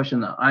still a question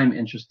that I'm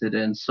interested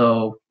in,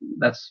 so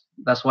that's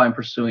why I'm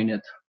pursuing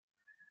it.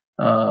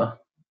 To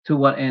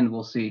what end,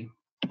 we'll see.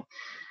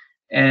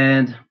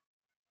 And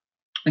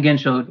again,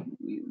 so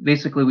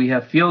basically we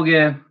have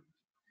Phiogeh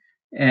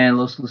and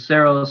Los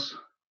Luceros.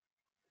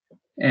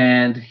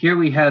 And here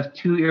we have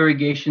 2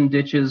 irrigation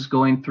ditches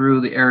going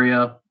through the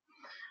area.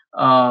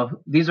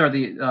 These are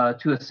the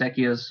 2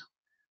 acequias.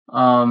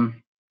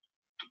 One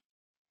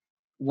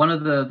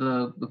of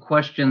the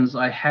questions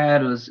I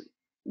had was,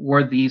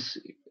 were these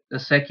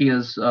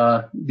acequias,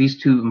 these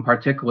 2 in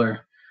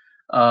particular,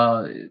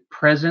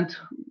 present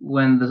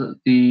when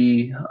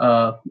the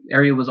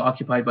area was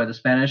occupied by the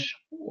Spanish,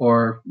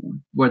 or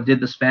did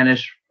the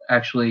Spanish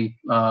actually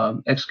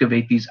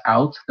excavate these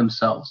out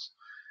themselves?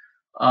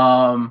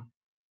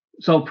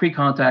 So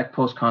pre-contact,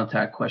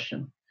 post-contact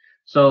question.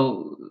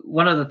 So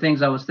one of the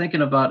things I was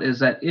thinking about is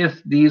that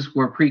if these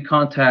were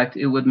pre-contact,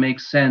 it would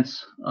make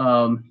sense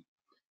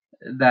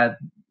that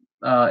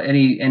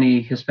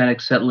any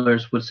Hispanic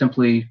settlers would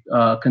simply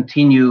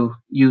continue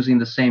using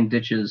the same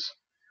ditches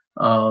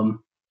that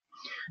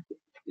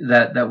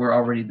were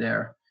already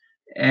there.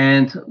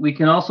 And we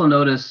can also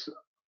notice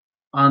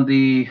on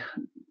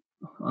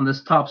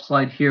this top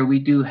slide here, we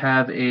do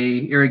have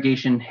a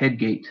irrigation head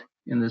gate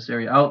in this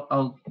area.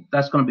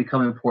 That's going to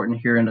become important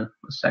here in a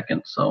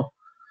second. So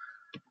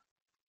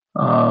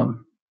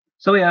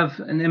we have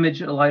an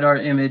image, a LiDAR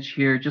image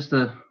here, here's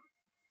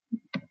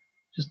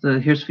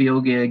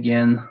Phiogeh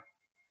again,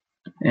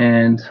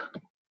 and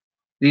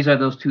these are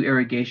those 2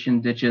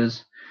 irrigation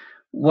ditches.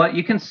 What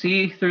you can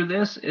see through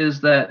this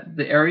is that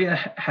the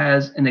area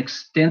has an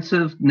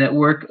extensive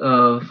network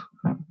of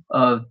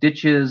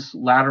ditches,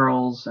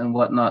 laterals, and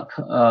whatnot,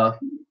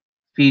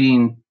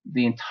 feeding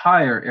the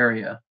entire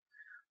area.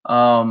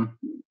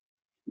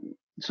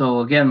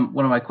 So again,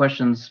 one of my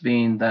questions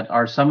being that,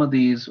 are some of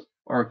these,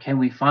 or can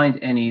we find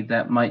any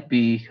that might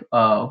be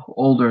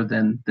older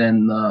than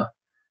the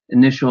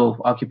initial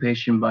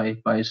occupation by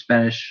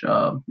Spanish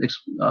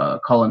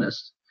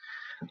colonists?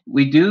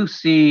 We do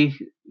see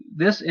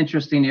this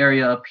interesting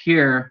area up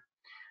here.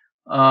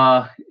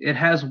 It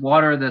has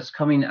water that's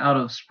coming out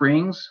of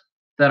springs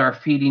that are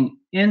feeding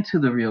into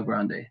the Rio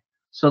Grande.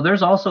 So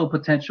there's also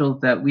potential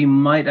that we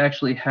might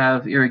actually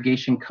have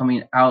irrigation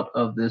coming out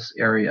of this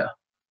area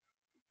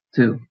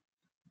too.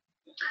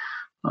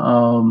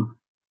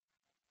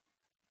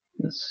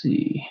 Let's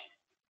see.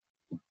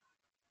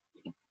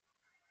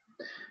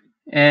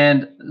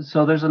 And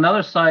so there's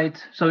another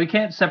site. So we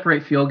can't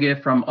separate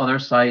Phiogeh from other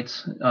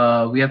sites.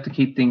 We have to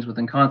keep things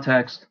within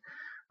context.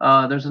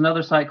 There's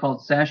another site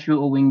called Sashu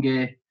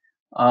Owingeh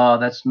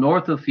that's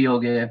north of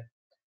Phiogeh,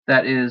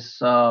 that is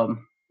a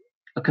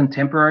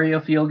contemporary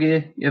of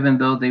Phiogeh, even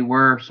though they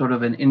were sort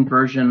of an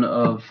inversion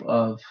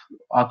of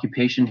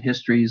occupation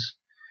histories.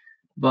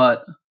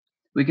 But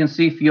we can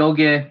see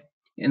Phiogeh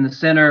in the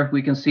center.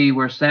 We can see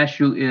where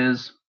Sashu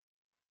is.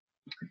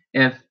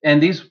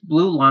 And these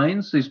blue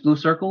lines, these blue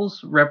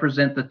circles,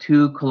 represent the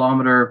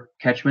 2-kilometer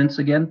catchments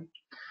again.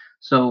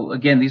 So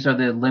again, these are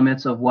the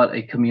limits of what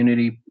a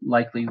community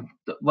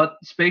what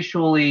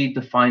spatially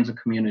defines a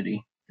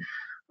community.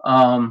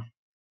 And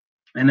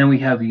then we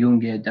have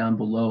Owingeh down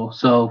below.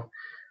 So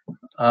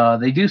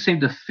they do seem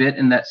to fit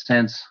in that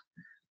sense.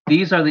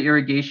 These are the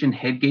irrigation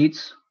head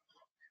gates.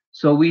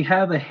 So we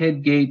have a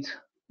head gate,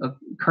 a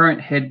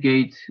current head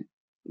gate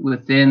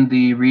within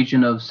the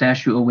region of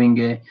Sashu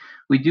Owingeh.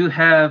 We do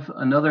have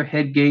another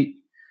head gate,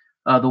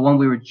 the one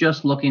we were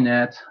just looking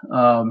at,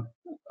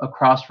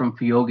 across from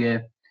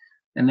Phiogeh.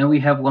 And then we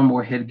have one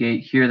more head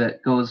gate here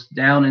that goes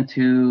down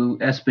into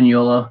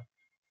Espanola.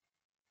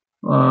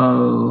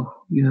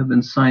 You have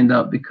been signed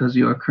up because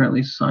you are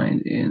currently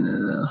signed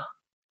in.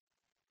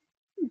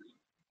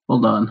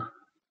 Hold on.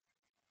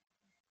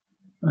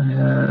 I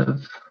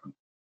have.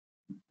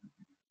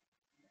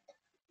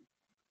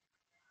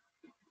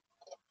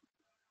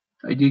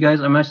 Do you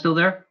guys? Am I still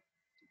there?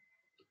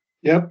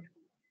 Yep.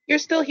 You're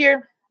still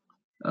here.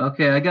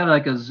 Okay, I got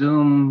like a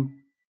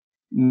Zoom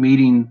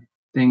meeting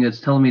thing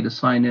that's telling me to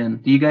sign in.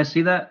 Do you guys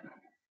see that?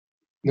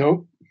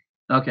 Nope.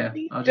 Okay.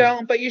 You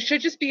don't, but you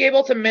should just be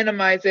able to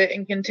minimize it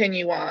and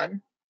continue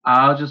on.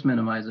 I'll just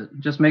minimize it.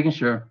 Just making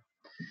sure.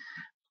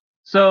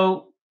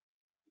 So,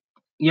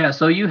 yeah,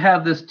 so you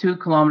have this 2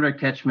 kilometer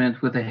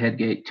catchment with a head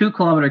gate, 2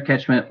 kilometer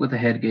catchment with a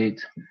head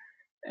gate.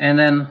 And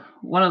then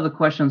one of the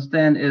questions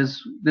then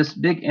is this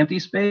big empty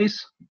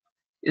space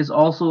is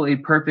also a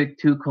perfect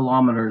 2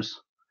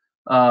 kilometers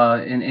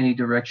in any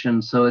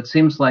direction. So it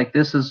seems like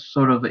this is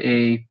sort of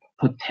a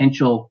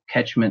potential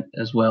catchment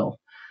as well.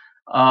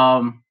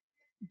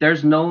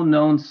 There's no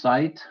known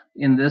site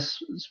in this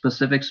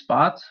specific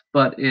spot,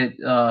 but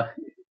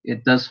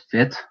it does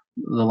fit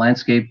the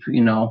landscape,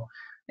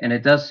 and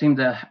it does seem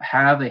to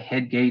have a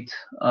head gate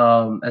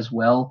as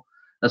well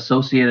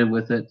associated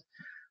with it.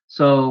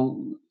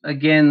 So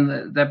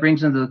again, that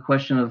brings into the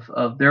question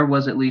of there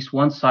was at least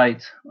one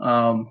site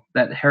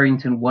that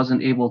Harrington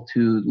wasn't able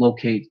to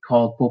locate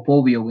called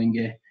Pueblo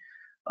Revolt.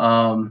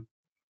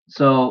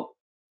 So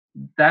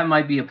that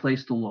might be a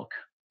place to look.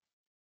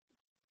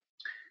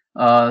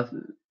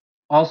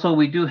 Also,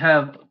 we do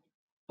have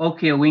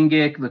Ohkay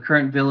Owingeh, the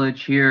current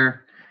village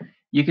here.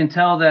 You can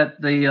tell that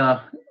the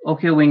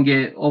Ohkay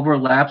Owingeh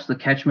overlaps the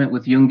catchment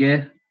with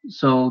Yungeh.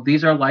 So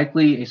these are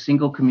likely a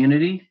single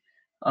community.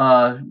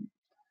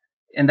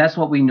 And that's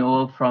what we know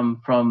of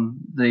from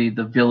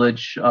the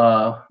village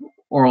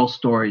oral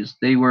stories.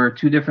 They were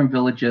 2 different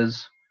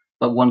villages,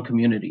 but one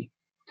community.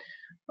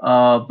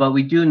 But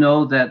we do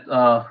know that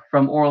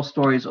from oral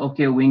stories,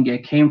 Ohkay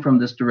Owingeh came from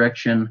this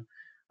direction.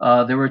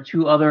 There were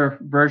 2 other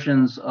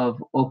versions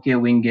of Ohkay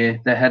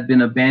Owingeh that had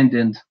been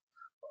abandoned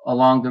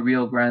along the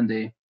Rio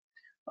Grande.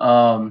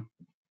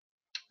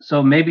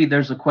 So maybe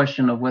there's a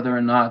question of whether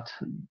or not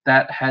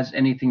that has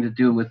anything to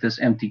do with this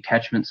empty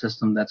catchment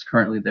system that's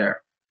currently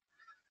there.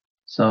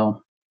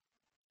 So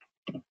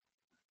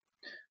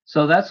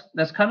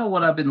that's kind of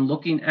what I've been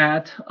looking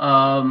at.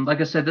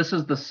 Like I said, this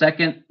is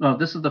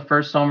the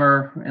first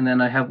summer, and then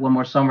I have one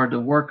more summer to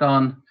work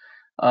on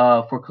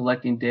for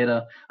collecting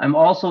data. I'm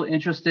also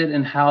interested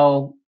in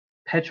how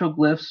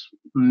petroglyphs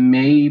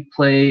may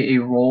play a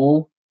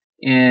role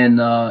in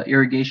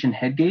irrigation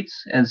head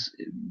gates, as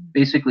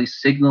basically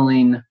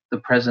signaling the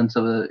presence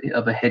of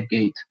a head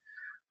gate.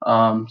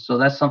 So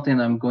that's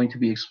something I'm going to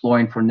be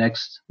exploring for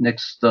next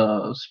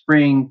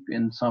spring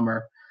and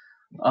summer.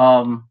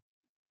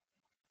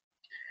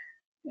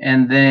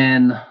 And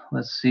then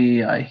let's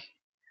see, I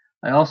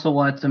also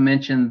wanted to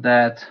mention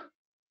that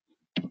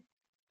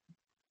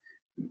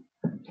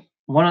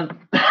one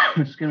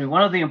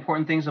of the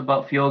important things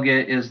about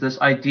Phiogeh is this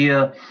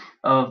idea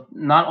of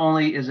not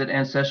only is it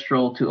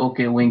ancestral to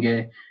Ohkay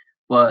Owingeh,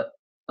 but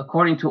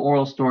according to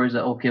oral stories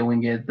at Ohkay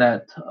Owingeh,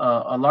 that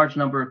a large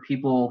number of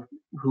people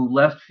who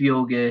left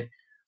Phiogeh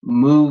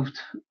moved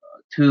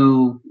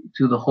to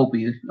the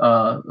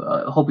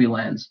Hopi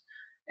lands,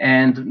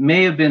 and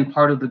may have been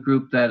part of the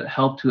group that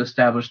helped to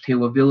establish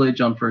Tewa village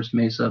on First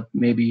Mesa.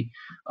 Maybe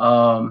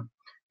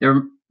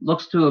there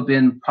looks to have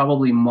been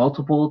probably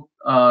multiple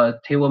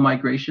Tewa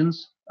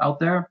migrations out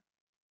there.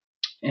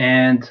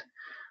 And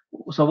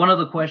so one of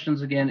the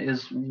questions again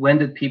is, when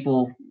did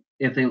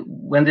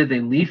they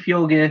leave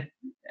Phiogeh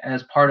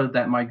as part of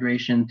that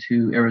migration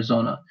to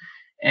Arizona?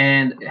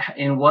 And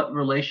in what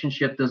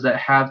relationship does that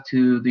have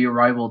to the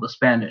arrival of the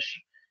Spanish?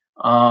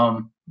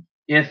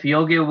 If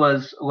Phiogeh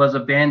was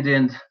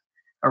abandoned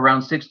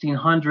around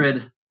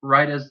 1600,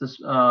 right as this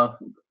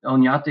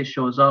Oñate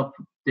shows up,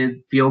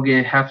 did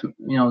Phiogeh have to,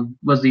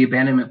 was the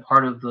abandonment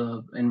part of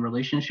in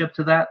relationship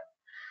to that?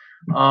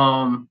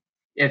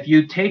 If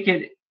you take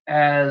it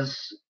as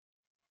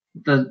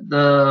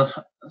the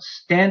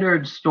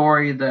standard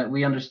story that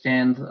we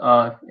understand,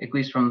 at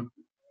least from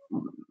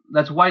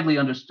that's widely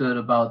understood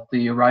about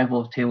the arrival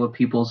of Tewa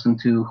peoples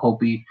into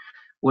Hopi,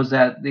 was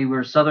that they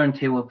were southern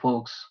Tewa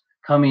folks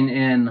coming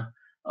in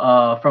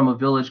from a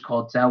village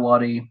called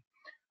Zawadi,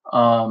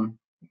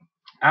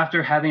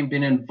 after having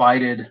been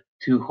invited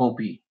to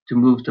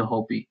move to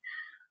Hopi.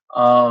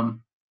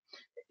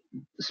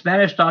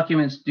 Spanish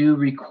documents do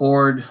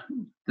record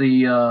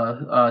the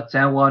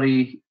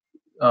Zawadi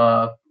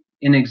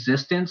in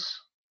existence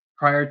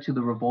prior to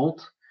the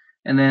revolt,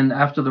 and then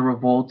after the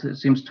revolt, it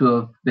seems to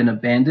have been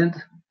abandoned.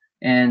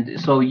 And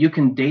so you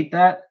can date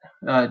that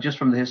just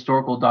from the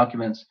historical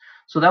documents.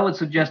 So that would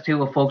suggest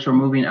Tewa folks are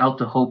moving out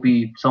to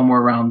Hopi somewhere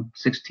around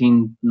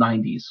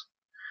 1690s.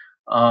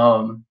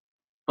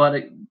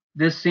 But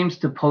this seems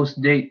to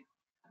post-date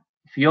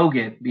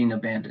Phiogeh being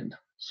abandoned.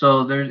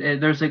 So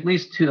there's at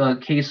least a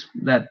case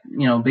that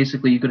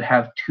basically you could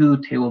have 2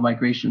 Tewa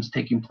migrations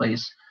taking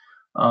place,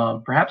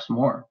 perhaps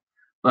more,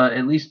 but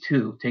at least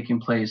 2 taking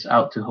place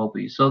out to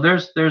Hopi. So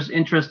there's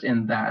interest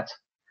in that.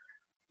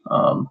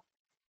 Um,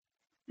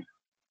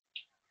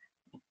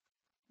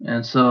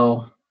 and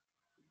so,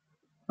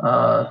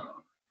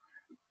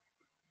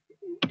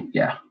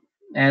 yeah.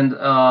 And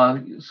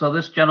so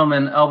this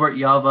gentleman, Albert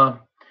Yava,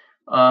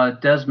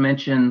 does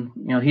mention,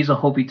 he's a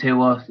Hopi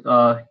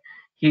Tewa.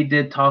 He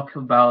did talk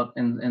about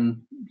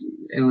in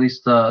at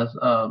least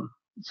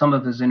some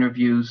of his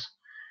interviews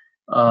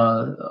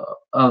uh,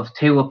 of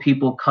Tewa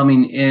people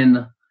coming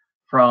in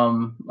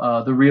from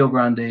the Rio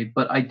Grande,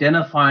 but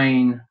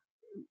identifying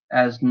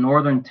as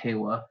Northern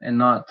Tewa and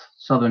not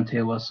Southern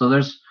Tewa. So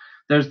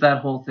there's that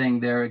whole thing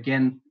there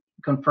again,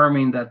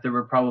 confirming that there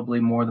were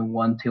probably more than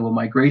one Tewa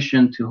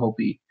migration to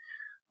Hopi.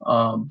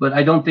 But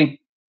I don't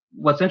think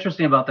what's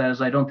interesting about that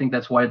is I don't think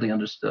that's widely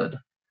understood.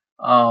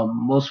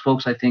 Most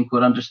folks, I think,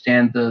 would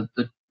understand the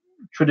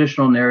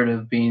traditional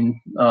narrative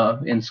being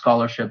in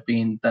scholarship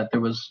being that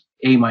there was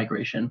a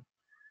migration.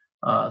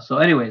 So,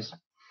 anyways,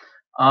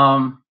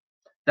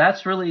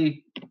 that's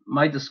really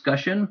my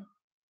discussion.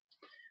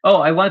 Oh,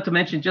 I wanted to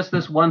mention just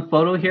this one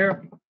photo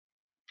here.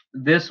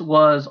 This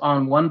was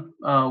on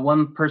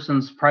one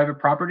person's private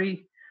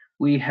property.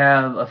 We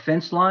have a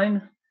fence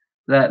line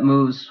that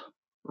moves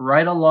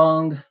right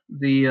along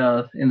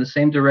the in the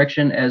same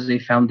direction as the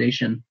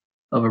foundation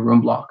of a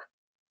room block.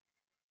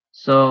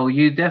 So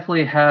you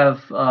definitely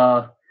have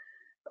the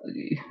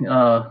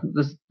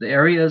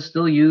area is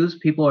still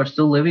used. People are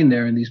still living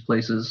there in these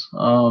places.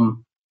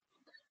 So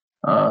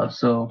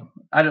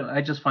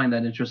I just find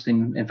that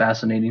interesting and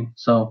fascinating.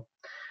 So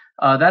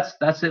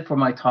that's it for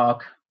my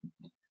talk.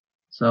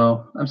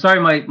 So I'm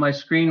sorry, my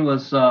screen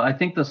was I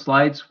think the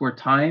slides were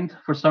timed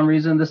for some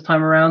reason this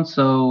time around,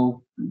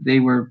 so they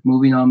were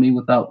moving on me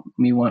without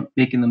me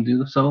making them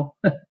do so.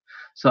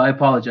 So I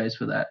apologize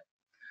for that.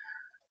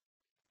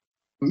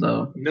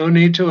 So no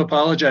need to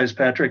apologize,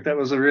 Patrick. That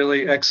was a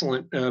really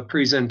excellent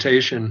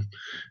presentation.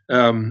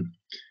 And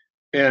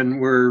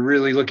we're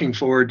really looking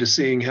forward to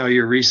seeing how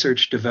your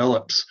research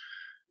develops.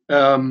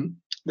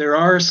 There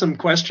are some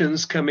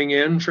questions coming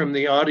in from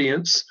the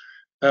audience.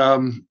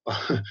 Some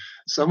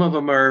of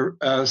them are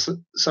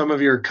some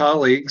of your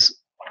colleagues.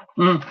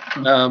 And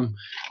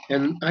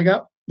I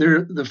got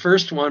there. The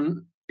first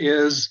one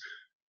is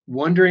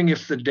wondering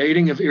if the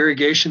dating of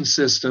irrigation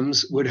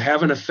systems would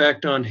have an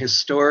effect on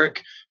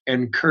historic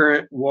and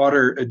current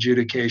water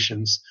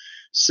adjudications,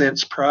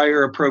 since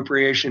prior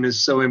appropriation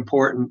is so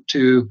important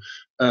to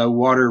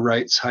water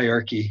rights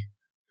hierarchy.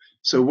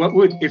 So what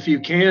would, if you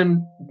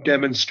can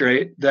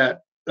demonstrate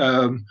that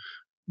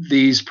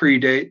these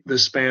predate the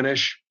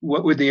Spanish,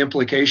 what would the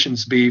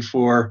implications be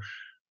for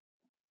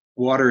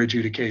water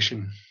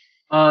adjudication?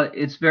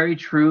 It's very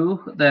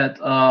true that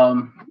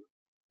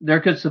there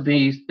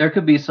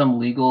could be some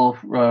legal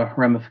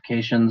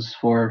ramifications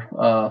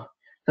for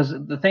because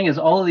the thing is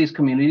all of these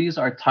communities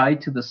are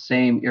tied to the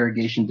same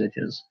irrigation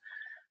ditches.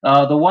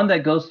 The one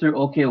that goes through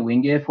Ohkay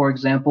Owingeh, for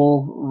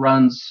example,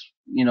 runs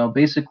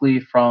basically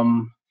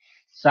from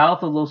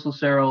south of Los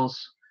Luceros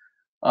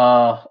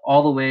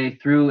all the way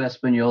through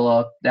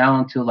Espanola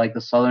down to like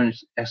the southern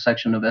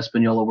section of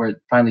Espanola where it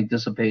finally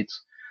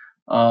dissipates.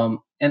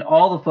 And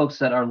all the folks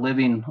that are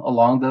living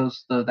along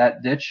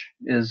that ditch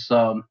is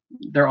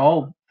they're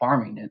all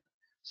farming it,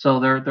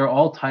 so they're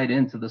all tied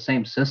into the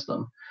same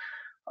system.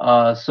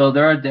 So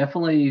there are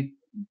definitely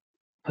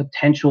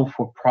potential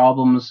for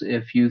problems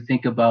if you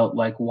think about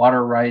like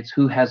water rights,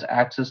 who has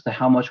access to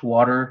how much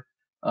water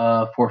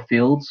for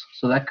fields.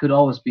 So that could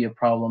always be a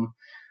problem.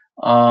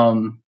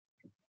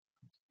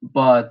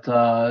 But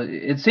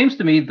it seems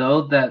to me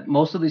though that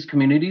most of these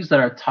communities that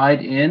are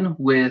tied in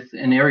with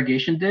an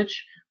irrigation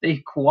ditch,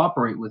 they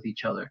cooperate with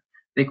each other.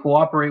 They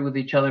cooperate with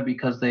each other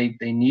because they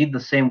need the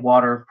same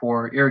water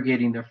for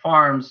irrigating their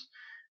farms.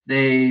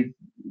 They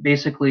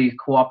basically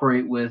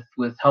cooperate with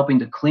helping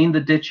to clean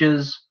the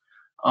ditches.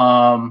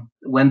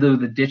 When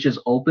the ditch is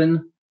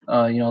open,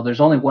 there's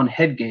only one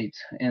head gate,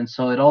 and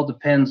so it all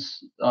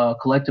depends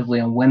collectively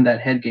on when that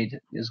head gate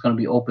is going to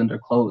be opened or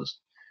closed.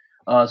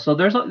 So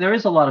there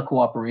is a lot of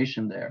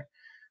cooperation there,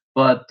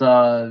 but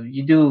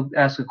you do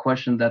ask a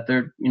question that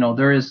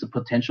there is the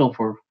potential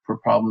for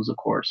problems, of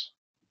course.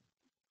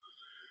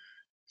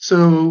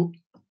 So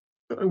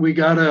we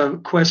got a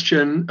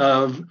question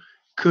of,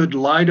 could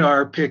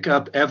LIDAR pick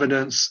up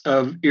evidence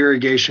of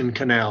irrigation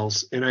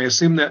canals? And I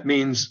assume that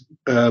means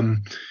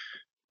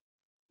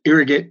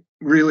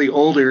really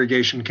old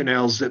irrigation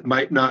canals that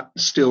might not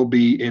still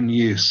be in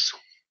use.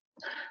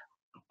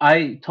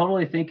 I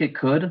totally think it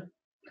could.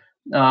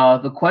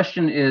 The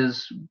question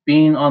is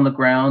being on the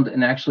ground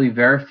and actually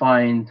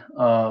verifying,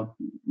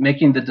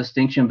 making the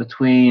distinction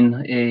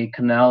between a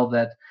canal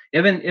that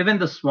even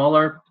the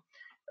smaller,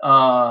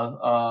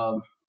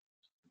 like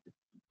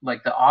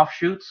the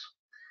offshoots,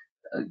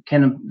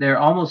 they're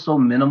almost so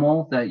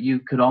minimal that you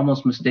could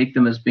almost mistake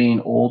them as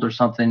being old or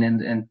something,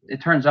 and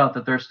it turns out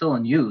that they're still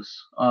in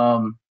use.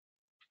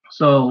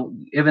 So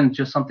even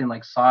just something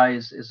like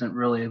size isn't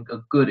really a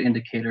good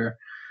indicator.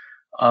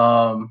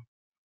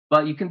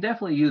 But you can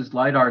definitely use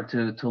LIDAR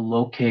to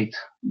locate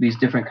these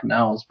different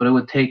canals, but it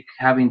would take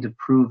having to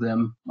prove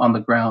them on the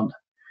ground.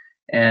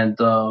 And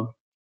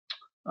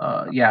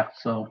yeah,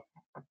 so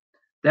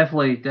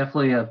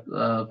definitely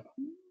a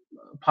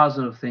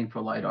positive thing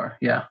for LiDAR.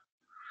 Yeah.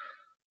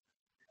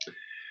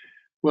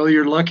 Well,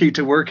 you're lucky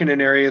to work in an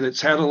area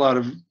that's had a lot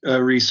of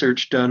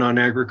research done on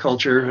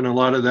agriculture, and a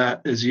lot of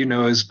that, as you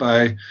know, is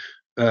by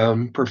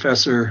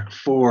Professor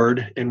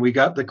Ford. And we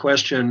got the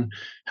question,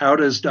 how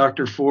does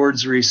Dr.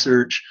 Ford's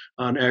research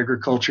on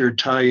agriculture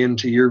tie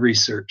into your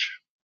research?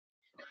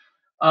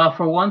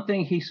 For one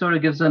thing, he sort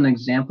of gives an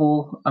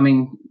example. I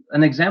mean,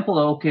 an example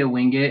of Ohkay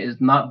Owingeh is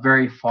not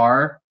very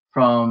far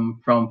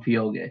from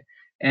Phiogeh.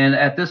 And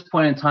at this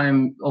point in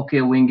time,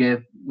 Ohkay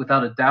Owingeh,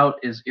 without a doubt,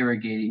 is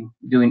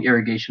doing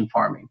irrigation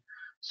farming.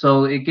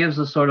 So it gives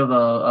a sort of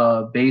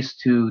a base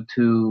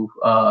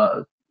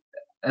a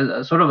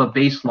sort of a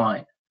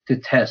baseline to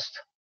test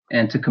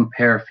and to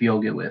compare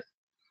Phiogeh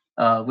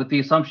with the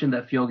assumption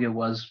that Phiogeh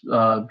was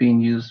being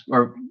used,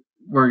 or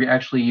we're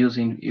actually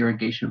using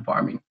irrigation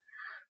farming.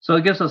 So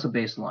it gives us a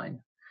baseline.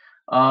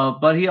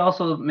 But he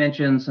also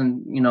mentions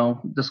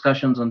and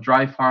discussions on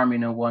dry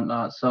farming and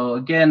whatnot. So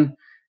again,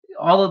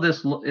 all of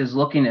this is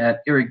looking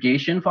at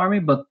irrigation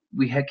farming, but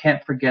we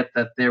can't forget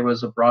that there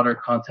was a broader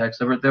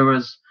context.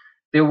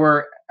 There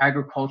were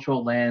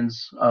agricultural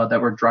lands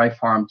that were dry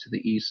farmed to the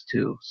east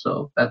too.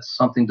 So that's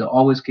something to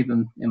always keep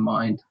in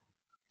mind.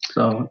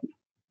 So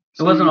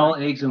it wasn't all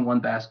eggs in one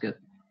basket.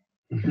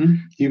 Mm-hmm.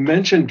 You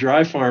mentioned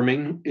dry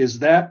farming. Is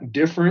that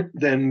different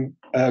than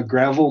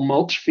gravel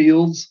mulch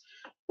fields,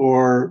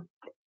 or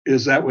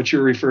is that what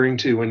you're referring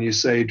to when you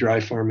say dry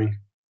farming?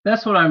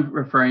 That's what I'm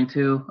referring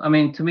to. I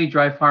mean, to me,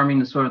 dry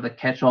farming is sort of the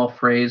catch-all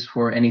phrase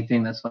for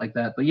anything that's like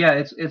that. But yeah,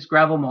 it's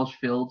gravel mulch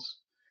fields.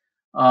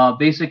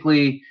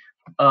 Basically,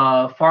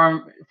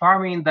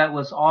 farming that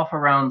was off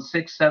around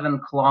 6-7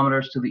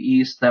 kilometers to the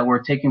east that were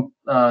taking.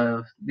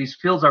 These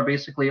fields are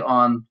basically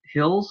on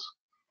hills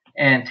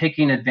and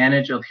taking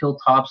advantage of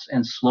hilltops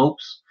and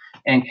slopes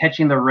and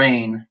catching the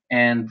rain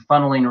and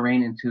funneling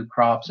rain into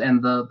crops.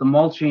 And the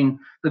mulching,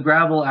 the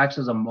gravel acts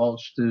as a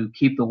mulch to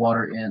keep the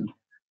water in.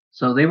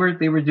 So they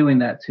were doing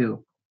that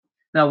too.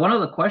 Now, one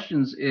of the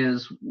questions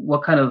is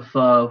what kind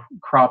of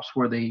crops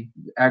were they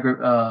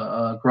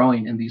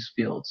growing in these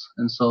fields,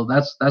 and so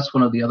that's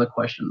one of the other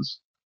questions.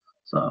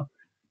 So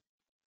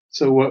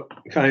what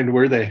kind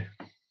were they?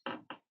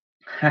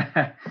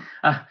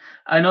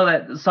 I know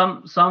that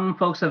some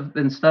folks have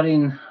been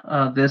studying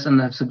this and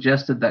have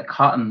suggested that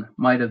cotton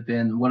might have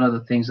been one of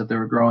the things that they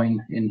were growing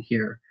in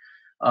here.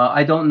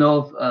 I don't know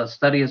if a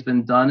study has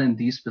been done in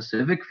these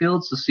specific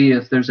fields to see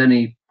if there's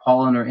any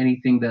pollen or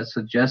anything that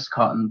suggests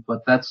cotton,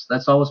 but that's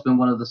always been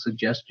one of the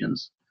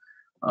suggestions,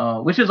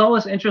 which is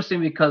always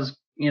interesting because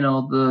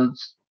the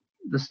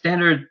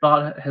standard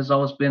thought has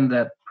always been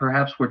that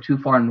perhaps we're too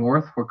far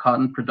north for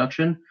cotton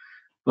production,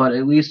 but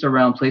at least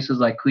around places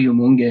like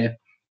Cuyumungue,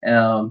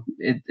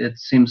 it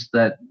seems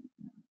that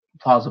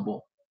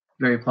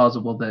very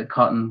plausible that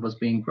cotton was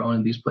being grown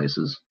in these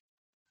places.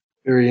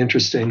 Very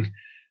interesting.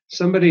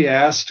 Somebody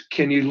asked,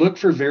 can you look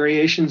for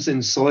variations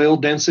in soil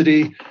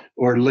density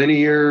or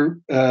linear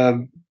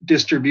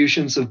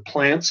distributions of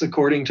plants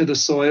according to the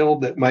soil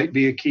that might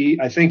be a key?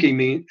 I think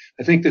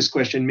this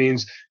question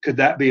means, could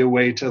that be a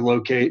way to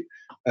locate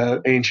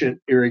ancient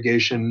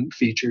irrigation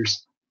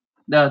features?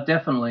 No,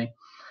 definitely.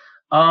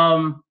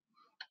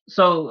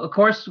 So, of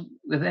course,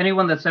 with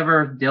anyone that's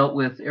ever dealt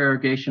with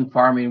irrigation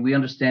farming, we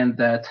understand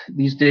that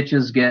these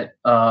ditches get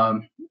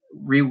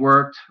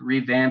reworked,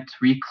 revamped,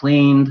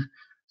 recleaned.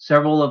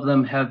 Several of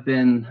them have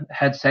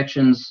had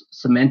sections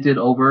cemented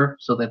over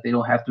so that they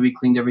don't have to be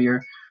cleaned every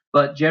year.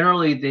 But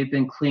generally, they've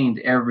been cleaned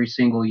every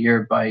single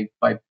year by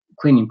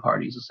cleaning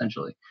parties,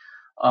 essentially,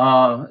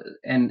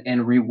 and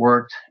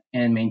reworked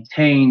and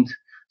maintained.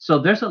 So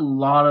there's a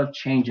lot of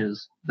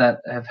changes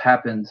that have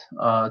happened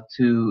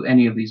to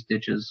any of these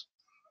ditches.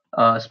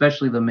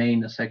 Especially the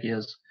main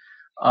acequias.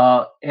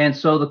 And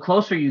so the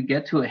closer you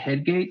get to a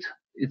head gate,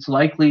 it's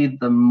likely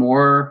the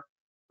more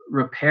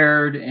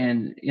repaired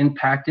and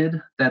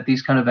impacted that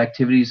these kind of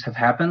activities have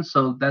happened.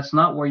 So that's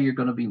not where you're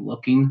going to be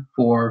looking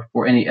for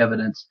any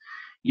evidence.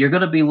 You're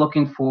going to be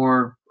looking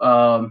for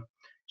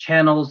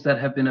channels that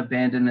have been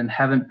abandoned and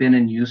haven't been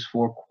in use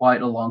for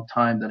quite a long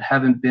time, that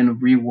haven't been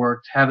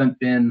reworked, haven't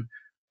been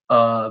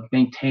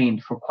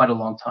maintained for quite a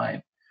long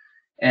time.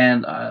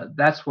 And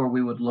that's where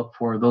we would look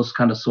for those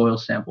kind of soil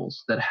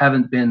samples that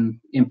haven't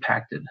been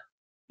impacted.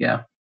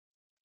 Yeah.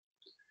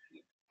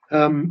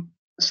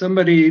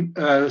 Somebody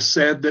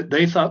said that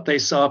they thought they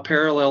saw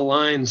parallel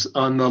lines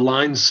on the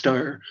line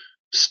stir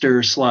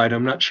slide.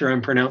 I'm not sure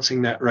I'm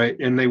pronouncing that right.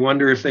 And they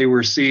wonder if they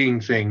were seeing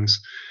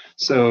things.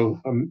 So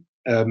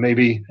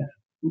maybe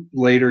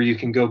later you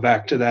can go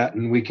back to that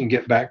and we can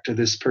get back to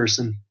this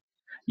person.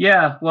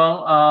 Yeah,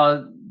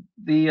 well,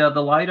 the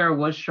LiDAR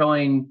was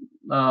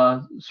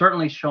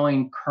certainly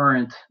showing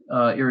current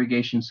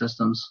irrigation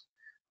systems,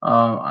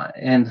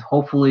 and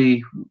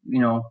hopefully,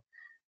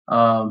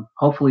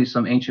 hopefully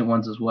some ancient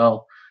ones as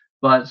well.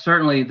 But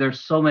certainly,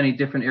 there's so many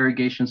different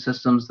irrigation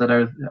systems that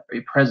are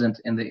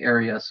present in the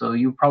area, so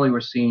you probably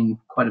were seeing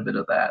quite a bit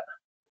of that.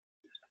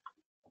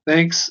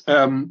 Thanks.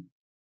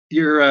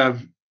 Your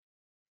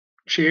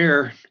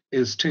chair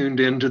is tuned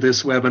into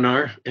this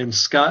webinar, and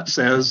Scott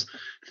says,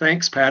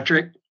 "Thanks,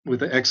 Patrick,"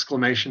 with an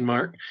exclamation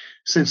mark.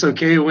 "Since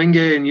Ohkay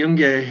Owingeh and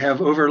Owingeh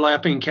have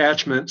overlapping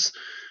catchments,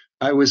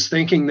 I was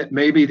thinking that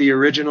maybe the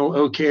original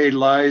Ohkay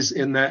lies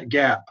in that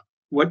gap.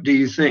 What do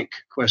you think?"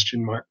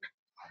 Question mark.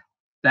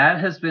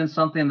 That has been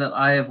something that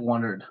I have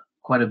wondered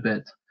quite a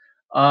bit.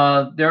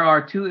 There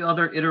are two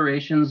other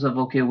iterations of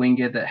Ohkay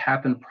Owingeh that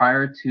happened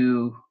prior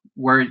to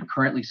where it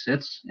currently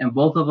sits, and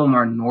both of them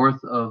are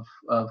north of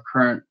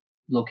current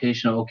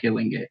location of Ohkay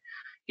Owingeh,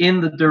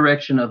 in the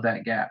direction of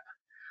that gap.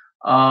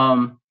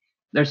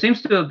 There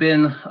seems to have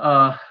been,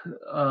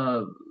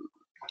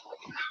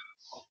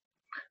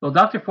 well,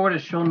 Dr. Ford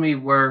has shown me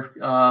where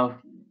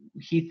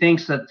he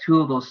thinks that two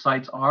of those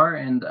sites are,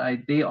 and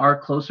they are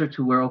closer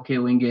to where Ohkay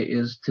Owingeh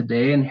is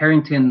today. And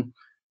Harrington,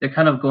 they're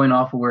kind of going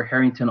off of where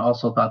Harrington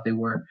also thought they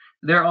were.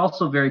 They're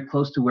also very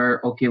close to where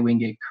Ohkay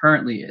Owingeh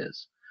currently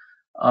is.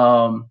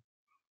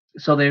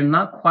 So they're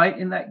not quite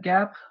in that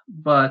gap,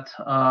 but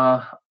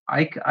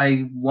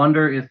I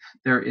wonder if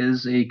there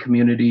is a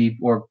community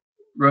or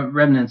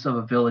remnants of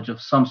a village of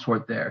some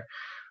sort there.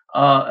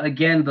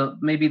 Again,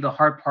 maybe the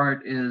hard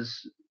part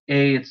is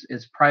A,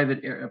 it's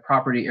private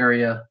property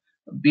area.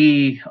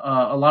 B,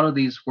 a lot of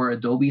these were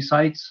adobe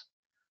sites,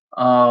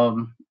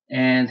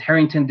 and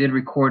Harrington did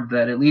record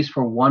that at least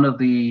for one of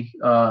the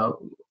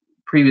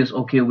previous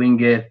Ohkay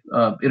Owingeh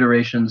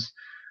iterations,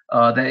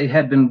 that it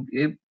had been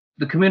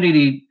the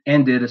community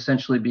ended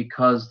essentially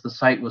because the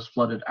site was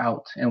flooded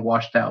out and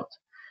washed out.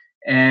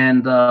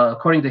 And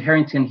according to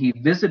Harrington, he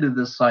visited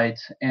the site,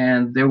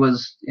 and there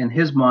was, in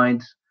his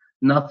mind,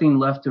 nothing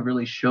left to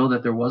really show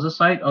that there was a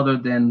site other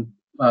than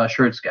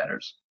sherd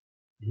scatters.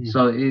 Mm-hmm.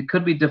 So it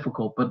could be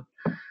difficult, but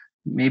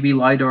maybe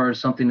LIDAR or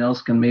something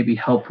else can maybe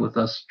help with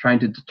us trying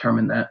to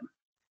determine that.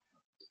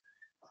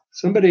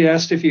 Somebody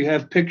asked if you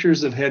have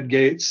pictures of head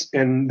gates,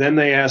 and then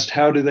they asked,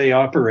 how do they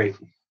operate?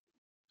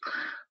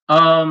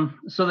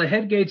 So the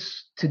head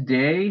gates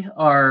today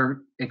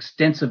are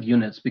extensive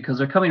units because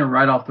they're coming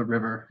right off the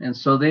river. And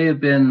so they have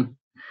been,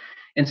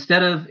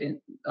 instead of,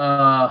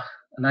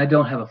 and I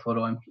don't have a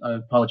photo, I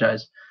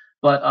apologize,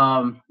 but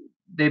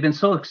they've been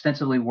so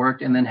extensively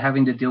worked, and then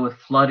having to deal with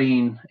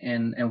flooding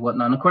and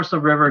whatnot. And of course, the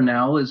river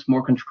now is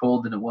more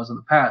controlled than it was in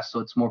the past, so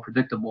it's more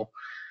predictable.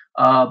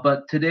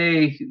 But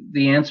today,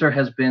 the answer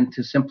has been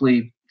to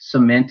simply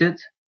cement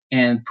it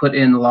and put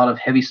in a lot of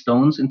heavy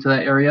stones into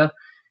that area.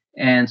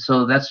 And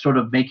so that's sort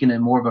of making it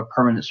more of a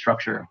permanent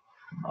structure.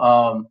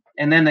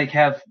 And then they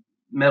have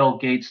metal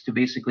gates to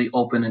basically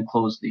open and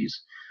close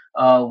these.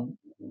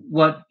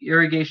 What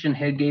irrigation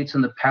head gates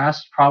in the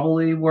past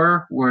probably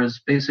was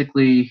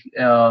basically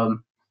a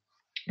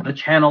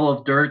channel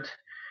of dirt,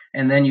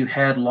 and then you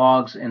had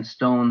logs and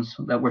stones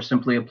that were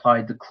simply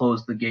applied to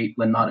close the gate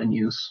when not in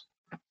use.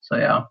 So,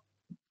 yeah.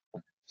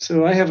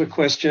 So I have a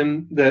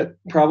question that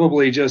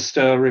probably just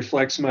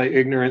reflects my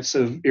ignorance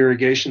of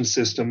irrigation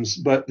systems,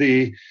 but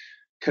the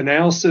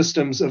canal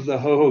systems of the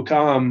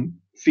Hohokam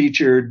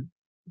featured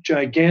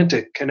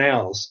gigantic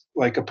canals.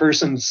 Like a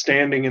person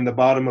standing in the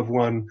bottom of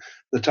one,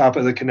 the top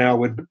of the canal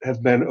would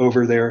have been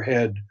over their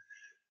head.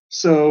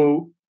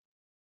 So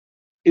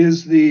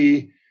is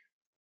the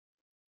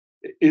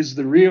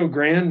Rio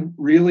Grande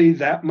really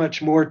that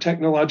much more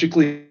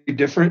technologically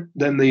different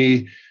than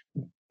the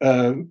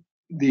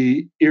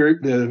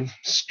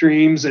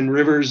streams and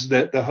rivers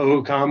that the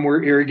Hohokam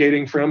were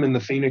irrigating from in the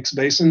Phoenix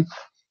Basin?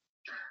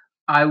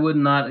 I would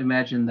not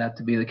imagine that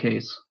to be the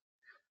case.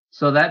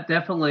 So that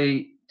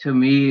definitely, to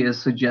me,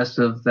 is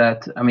suggestive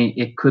that, I mean,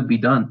 it could be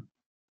done.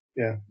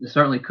 Yeah. It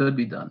certainly could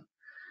be done.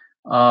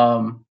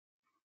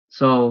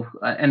 So,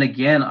 and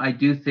again, I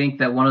do think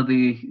that one of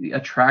the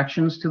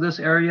attractions to this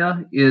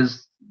area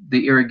is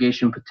the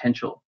irrigation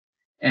potential.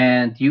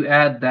 And you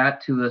add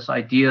that to this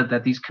idea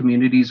that these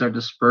communities are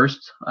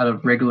dispersed out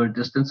of regular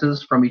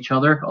distances from each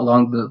other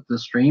along the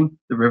stream,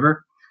 the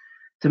river.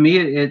 To me,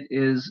 it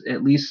is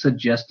at least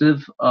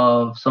suggestive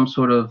of some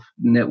sort of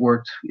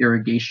networked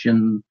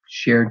irrigation,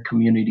 shared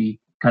community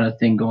kind of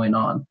thing going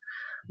on.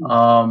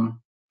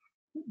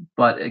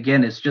 But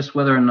again, it's just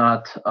whether or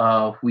not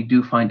we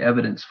do find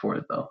evidence for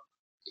it, though.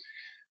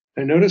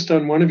 I noticed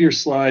on one of your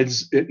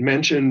slides, it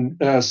mentioned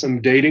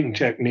some dating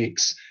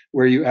techniques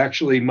where you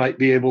actually might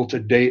be able to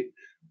date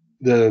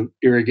the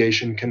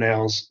irrigation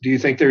canals. Do you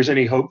think there's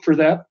any hope for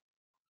that?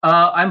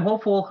 I'm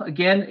hopeful.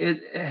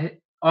 Again,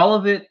 all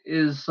of it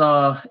is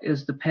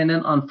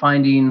dependent on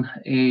finding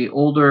a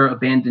older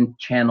abandoned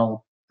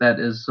channel that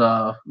is,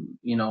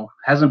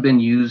 hasn't been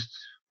used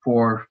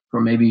for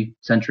maybe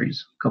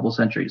centuries, a couple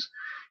centuries.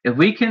 If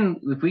we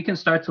can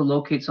start to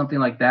locate something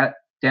like that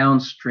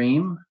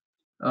downstream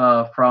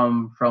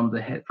from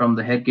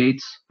the head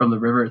gates from the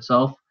river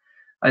itself,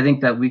 I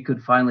think that we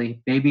could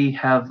finally maybe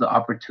have the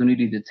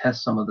opportunity to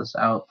test some of this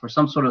out for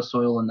some sort of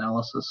soil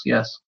analysis.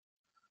 Yes.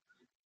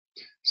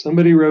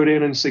 Somebody wrote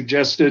in and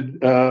suggested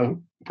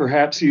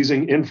perhaps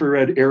using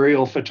infrared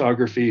aerial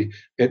photography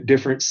at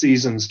different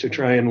seasons to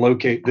try and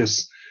locate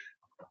this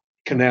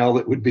canal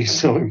that would be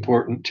so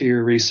important to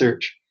your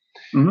research.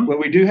 Mhm. Well,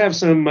 we do have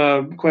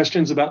some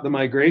questions about the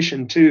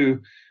migration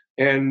too.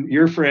 And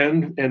your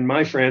friend and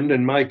my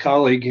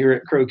colleague here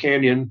at Crow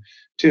Canyon,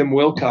 Tim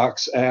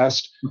Wilcox,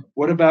 asked,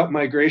 what about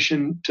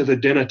migration to the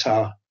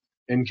Dinétah?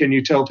 And can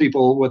you tell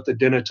people what the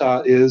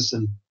Dinétah is?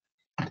 And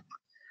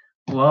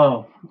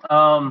Whoa.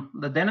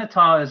 The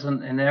Dinétah is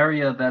an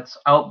area that's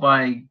out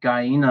by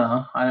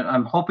Guyana.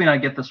 I'm hoping I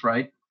get this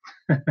right.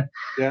 yeah,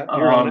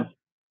 you're on it.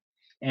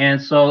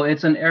 And so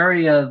it's an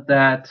area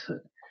that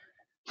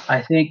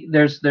I think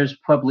there's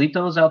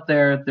pueblitos out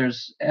there.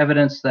 There's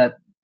evidence that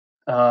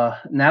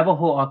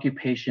Navajo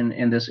occupation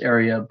in this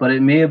area, but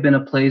it may have been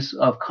a place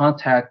of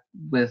contact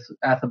with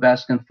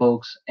Athabascan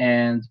folks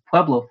and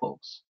Pueblo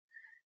folks.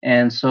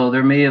 And so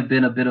there may have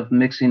been a bit of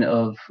mixing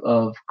of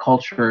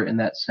culture in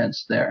that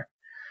sense there.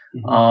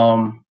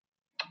 Mm-hmm.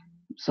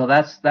 So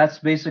that's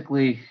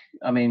basically,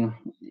 I mean,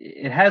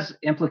 it has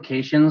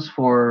implications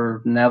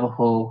for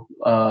Navajo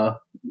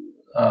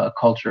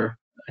culture,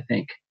 I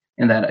think,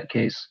 in that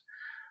case.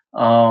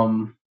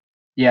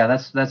 Yeah,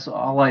 that's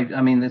all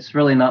I mean, it's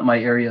really not my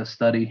area of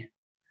study,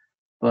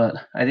 but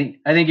I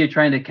think you're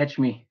trying to catch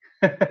me.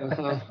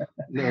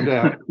 No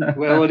doubt.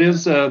 Well, it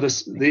is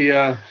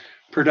the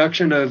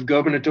production of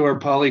Gobernador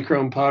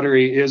polychrome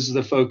pottery is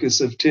the focus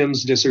of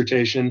Tim's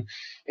dissertation,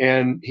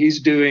 and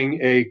he's doing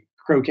a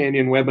Crow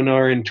Canyon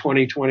webinar in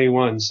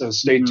 2021. So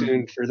stay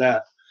tuned for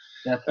that.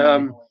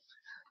 Definitely.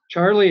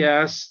 Charlie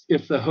asks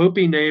if the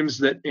Hopi names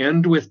that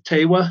end with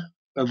Tewa,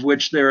 of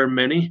which there are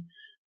many,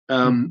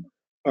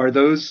 are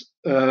those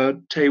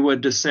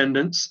Tewa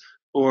descendants,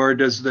 or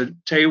does the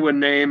Tewa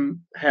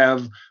name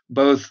have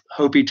both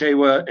Hopi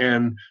Tewa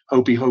and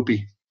Hopi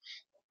Hopi?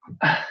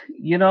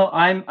 You know,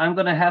 I'm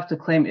going to have to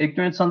claim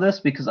ignorance on this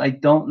because I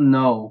don't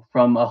know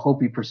from a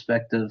Hopi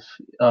perspective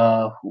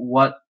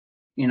what,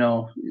 you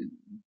know,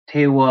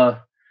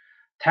 Tewa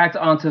tacked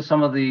onto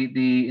some of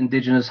the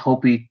indigenous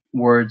Hopi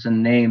words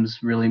and names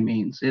really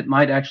means. It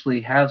might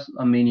actually have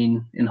a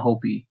meaning in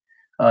Hopi,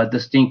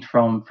 distinct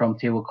from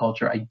Tewa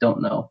culture. I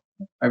don't know.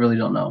 I really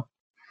don't know.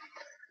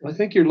 I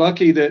think you're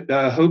lucky that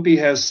Hopi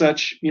has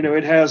such,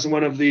 it has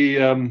one of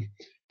the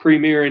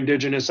premier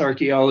indigenous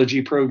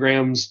archaeology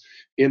programs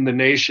in the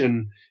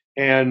nation.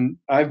 And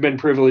I've been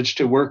privileged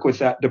to work with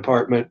that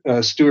department.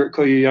 Stuart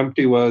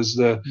Koyuyumpti was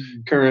the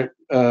current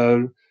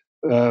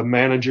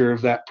manager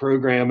of that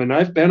program. And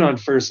I've been on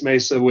First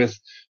Mesa with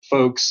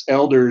folks,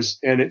 elders,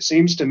 and it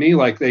seems to me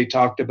like they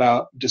talked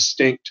about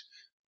distinct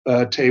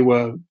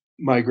Tewa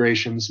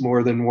migrations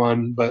more than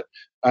one, but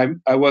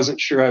I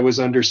wasn't sure I was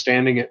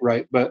understanding it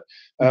right. But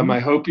I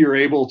hope you're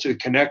able to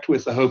connect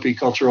with the Hopi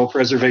Cultural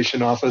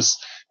Preservation Office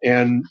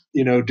and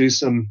do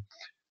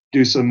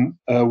some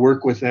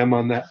work with them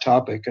on that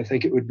topic. I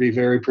think it would be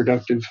very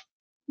productive.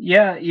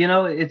 Yeah,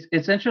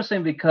 it's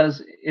interesting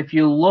because if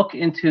you look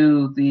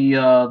into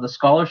the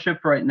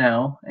scholarship right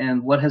now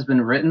and what has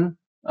been written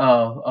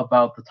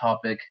about the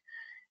topic,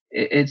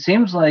 it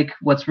seems like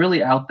what's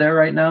really out there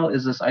right now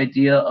is this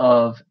idea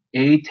of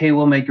a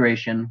Tewa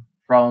migration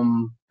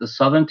from the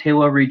southern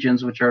Tewa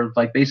regions, which are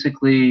like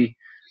basically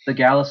the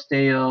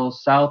Galisteo,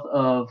 south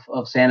of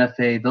Santa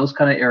Fe, those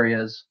kind of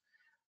areas,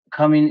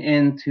 coming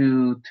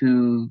into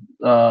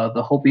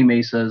the Hopi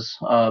Mesas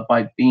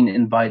by being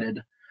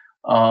invited.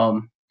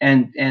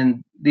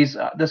 And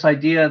this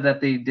idea that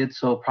they did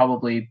so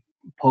probably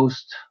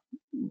post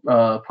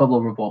Pueblo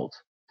Revolt.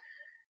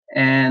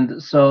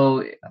 And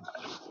so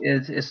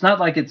it's not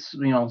like it's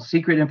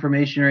secret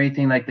information or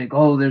anything like that.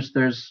 Oh,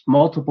 there's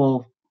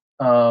multiple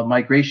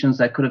migrations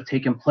that could have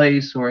taken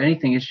place or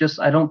anything. It's just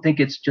I don't think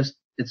it's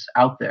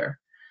out there.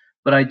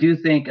 But I do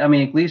think, I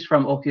mean, at least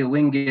from Ohkay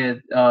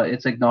Owingeh,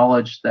 it's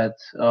acknowledged that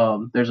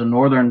there's a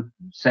northern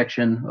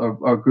section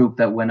or group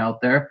that went out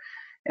there,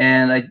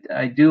 and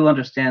I do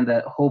understand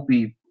that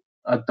Hopi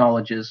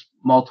acknowledges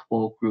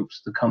multiple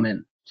groups to come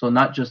in, so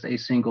not just a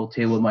single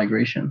Tewa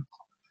migration.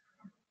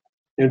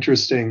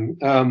 Interesting.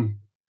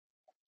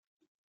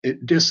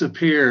 It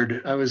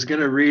disappeared. I was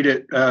going to read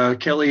it.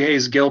 Kelly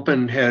Hayes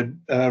Gilpin had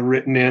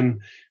written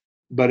in,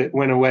 but it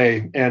went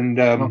away.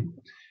 And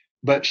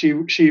but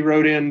she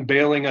wrote in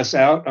bailing us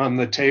out on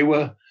the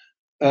Tewa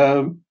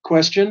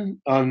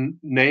question on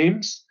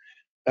names,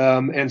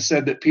 and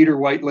said that Peter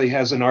Whiteley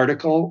has an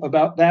article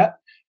about that,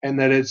 and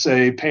that it's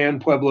a Pan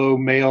Pueblo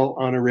male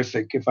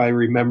honorific, if I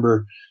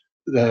remember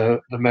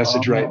the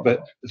message right.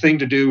 But the thing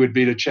to do would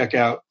be to check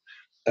out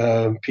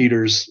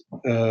Peter's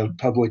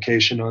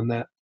publication on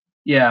that.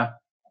 Yeah.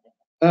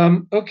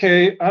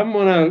 Okay, I'm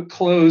going to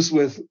close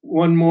with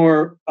one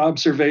more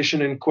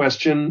observation and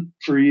question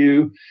for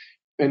you,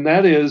 and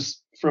that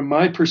is, from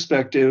my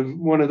perspective,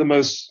 one of the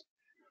most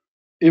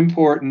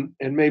important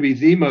and maybe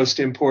the most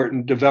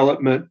important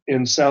development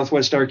in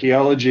Southwest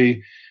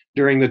archaeology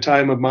during the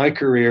time of my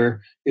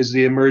career is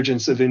the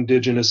emergence of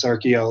indigenous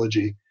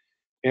archaeology.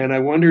 And I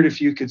wondered if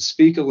you could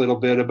speak a little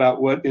bit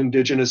about what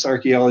indigenous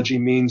archaeology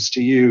means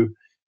to you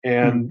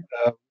and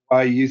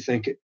why you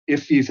think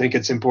if you think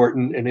it's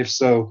important, and if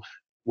so,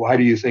 why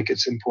do you think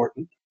it's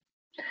important?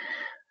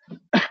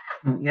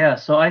 Yeah,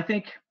 so I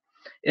think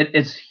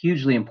it's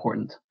hugely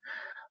important.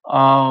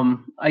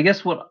 I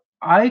guess what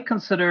I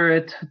consider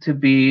it to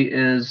be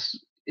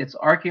is it's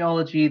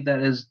archaeology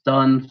that is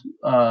done.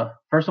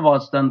 First of all,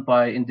 it's done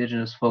by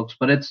indigenous folks,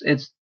 but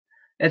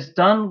it's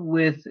done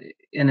with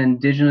an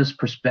indigenous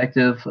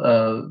perspective,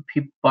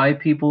 by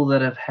people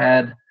that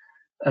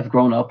have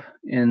grown up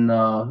in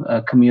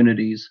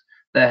communities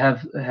that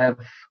have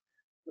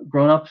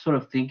grown up sort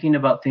of thinking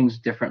about things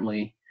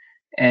differently,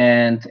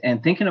 and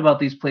thinking about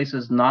these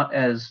places not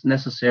as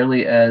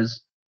necessarily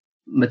as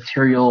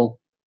material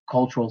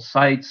cultural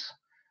sites,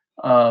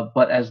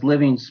 but as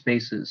living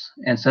spaces,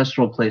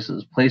 ancestral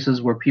places,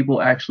 places where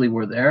people actually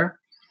were there.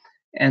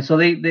 And so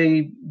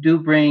they do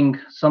bring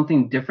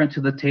something different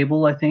to the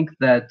table, I think,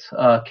 that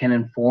can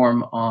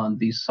inform on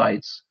these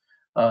sites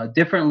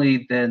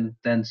differently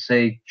than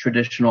say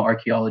traditional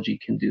archaeology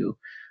can do.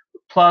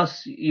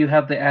 Plus, you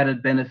have the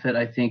added benefit,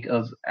 I think,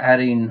 of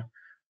adding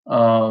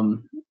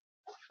um,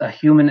 a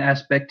human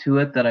aspect to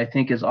it that I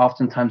think is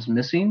oftentimes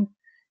missing,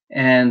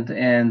 and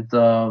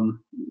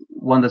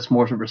one that's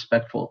more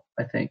respectful,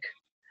 I think.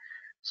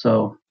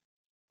 So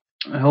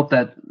I hope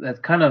that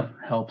kind of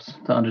helps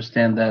to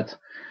understand that.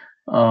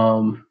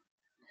 Um,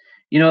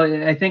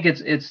 I think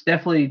it's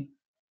definitely,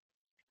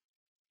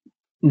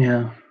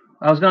 yeah.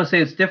 I was gonna say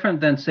it's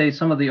different than say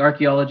some of the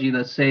archaeology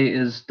that say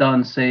is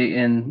done say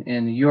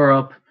in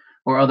Europe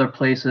or other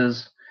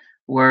places,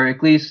 where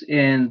at least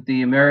in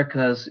the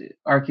Americas,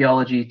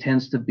 archaeology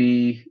tends to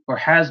be or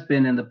has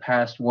been in the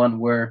past one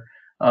where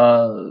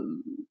uh,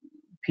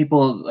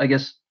 people, I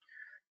guess,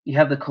 you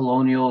have the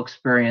colonial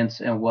experience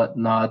and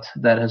whatnot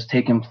that has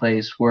taken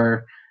place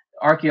where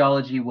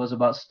archaeology was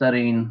about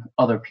studying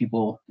other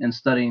people and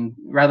studying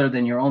rather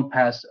than your own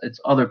past, it's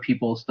other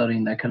people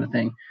studying that kind of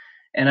thing.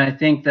 And I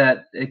think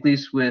that at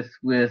least with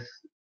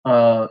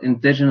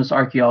indigenous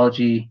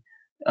archaeology,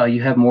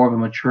 you have more of a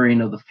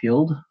maturing of the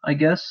field, I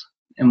guess,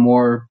 and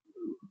more,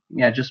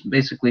 yeah, just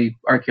basically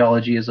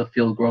archaeology as a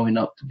field growing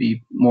up to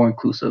be more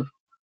inclusive.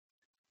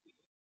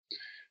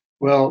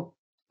 Well,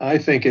 I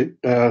think it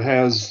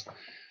has,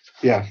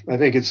 yeah, I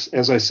think it's,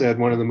 as I said,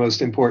 one of the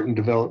most important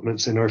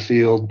developments in our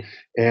field.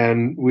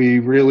 And we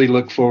really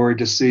look forward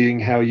to seeing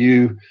how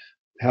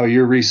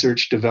your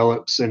research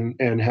develops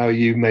and how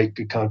you make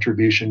a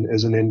contribution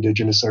as an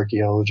Indigenous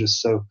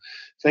archaeologist. So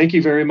thank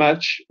you very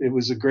much. It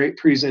was a great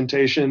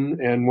presentation.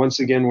 And once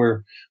again,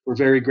 we're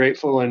very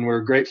grateful, and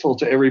we're grateful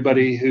to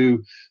everybody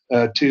who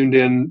tuned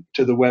in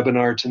to the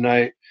webinar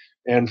tonight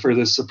and for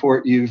the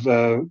support you've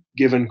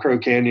given Crow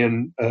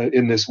Canyon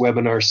in this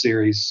webinar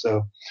series.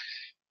 So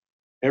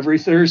every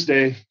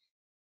Thursday,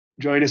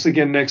 join us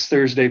again next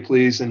Thursday,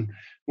 please. And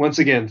once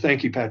again,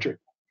 thank you, Patrick.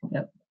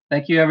 Yep.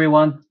 Thank you,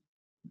 everyone.